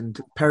buggies, and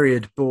Perry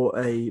had bought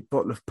a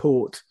bottle of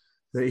port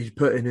that he'd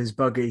put in his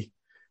buggy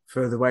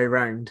for the way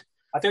round.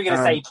 I thought you were going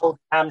to say he pulled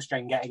the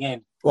hamstring getting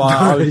in. Well,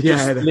 I was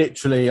just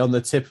literally on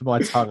the tip of my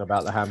tongue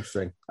about the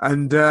hamstring.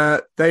 And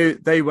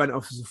they went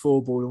off as a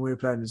 4-ball, and we were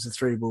playing as a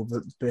 3-ball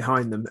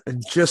behind them.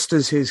 And just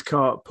as his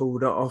cart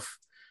pulled off,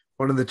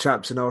 one of the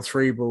chaps in our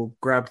 3-ball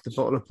grabbed the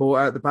bottle of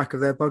port out the back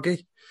of their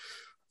buggy.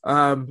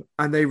 And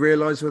they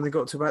realised when they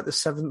got to about the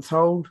 7th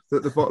hole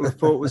that the bottle of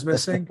port was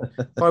missing,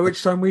 by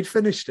which time we'd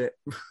finished it.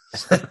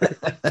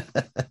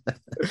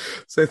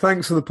 So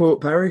thanks for the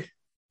port, Perry.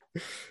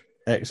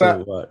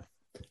 Excellent work.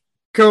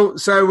 Cool.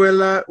 So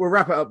we'll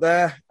wrap it up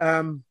there.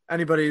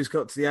 Anybody who's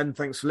got to the end,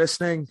 thanks for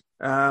listening.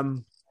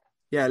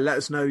 Let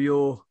us know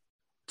your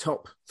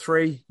top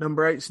 3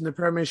 number 8s in the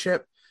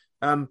Premiership,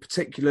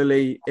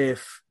 particularly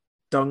if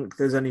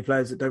there's any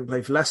players that don't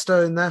play for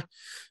Leicester in there.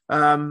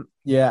 And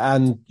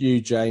you,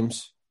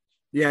 James.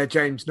 Yeah,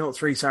 James, not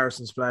 3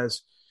 Saracens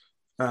players.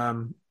 We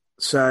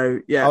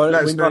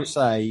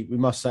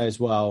must say as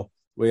well,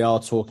 we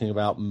are talking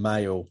about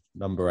male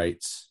number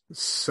 8s.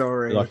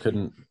 Sorry. I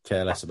couldn't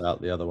care less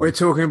about the other one. We're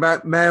talking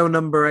about male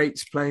number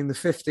 8s playing the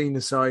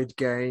 15-a-side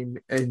game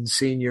in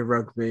senior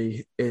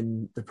rugby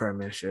in the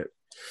Premiership.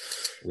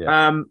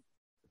 Yeah.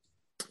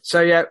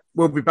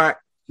 We'll be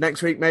back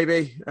next week,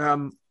 maybe.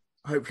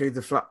 Hopefully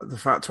the fat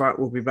twat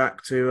will be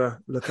back to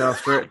look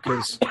after it,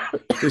 because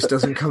this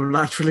doesn't come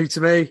naturally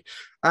to me.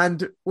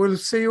 And we'll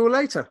see you all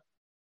later.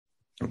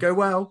 Go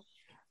well.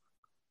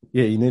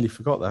 Yeah, you nearly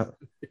forgot that.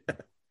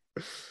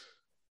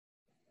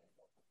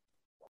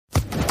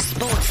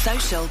 Sports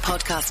Social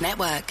Podcast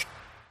Network.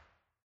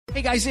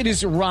 Hey guys, it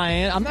is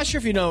Ryan. I'm not sure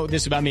if you know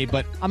this about me,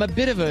 but I'm a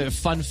bit of a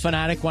fun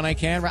fanatic when I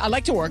can. I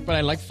like to work, but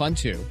I like fun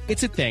too.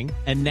 It's a thing.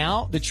 And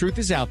now the truth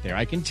is out there.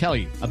 I can tell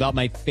you about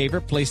my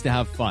favorite place to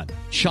have fun.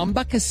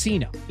 Chumba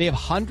Casino. They have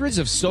hundreds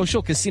of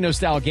social casino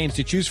style games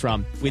to choose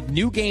from, with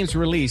new games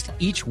released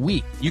each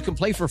week. You can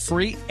play for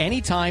free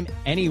anytime,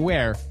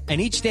 anywhere. And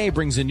each day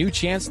brings a new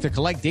chance to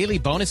collect daily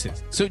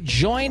bonuses. So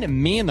join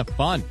me in the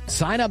fun.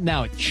 Sign up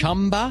now at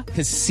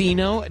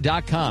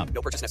ChumbaCasino.com.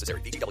 No purchase necessary.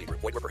 VGW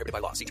Group. Void where prohibited by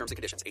law. See terms and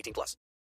conditions. 18+.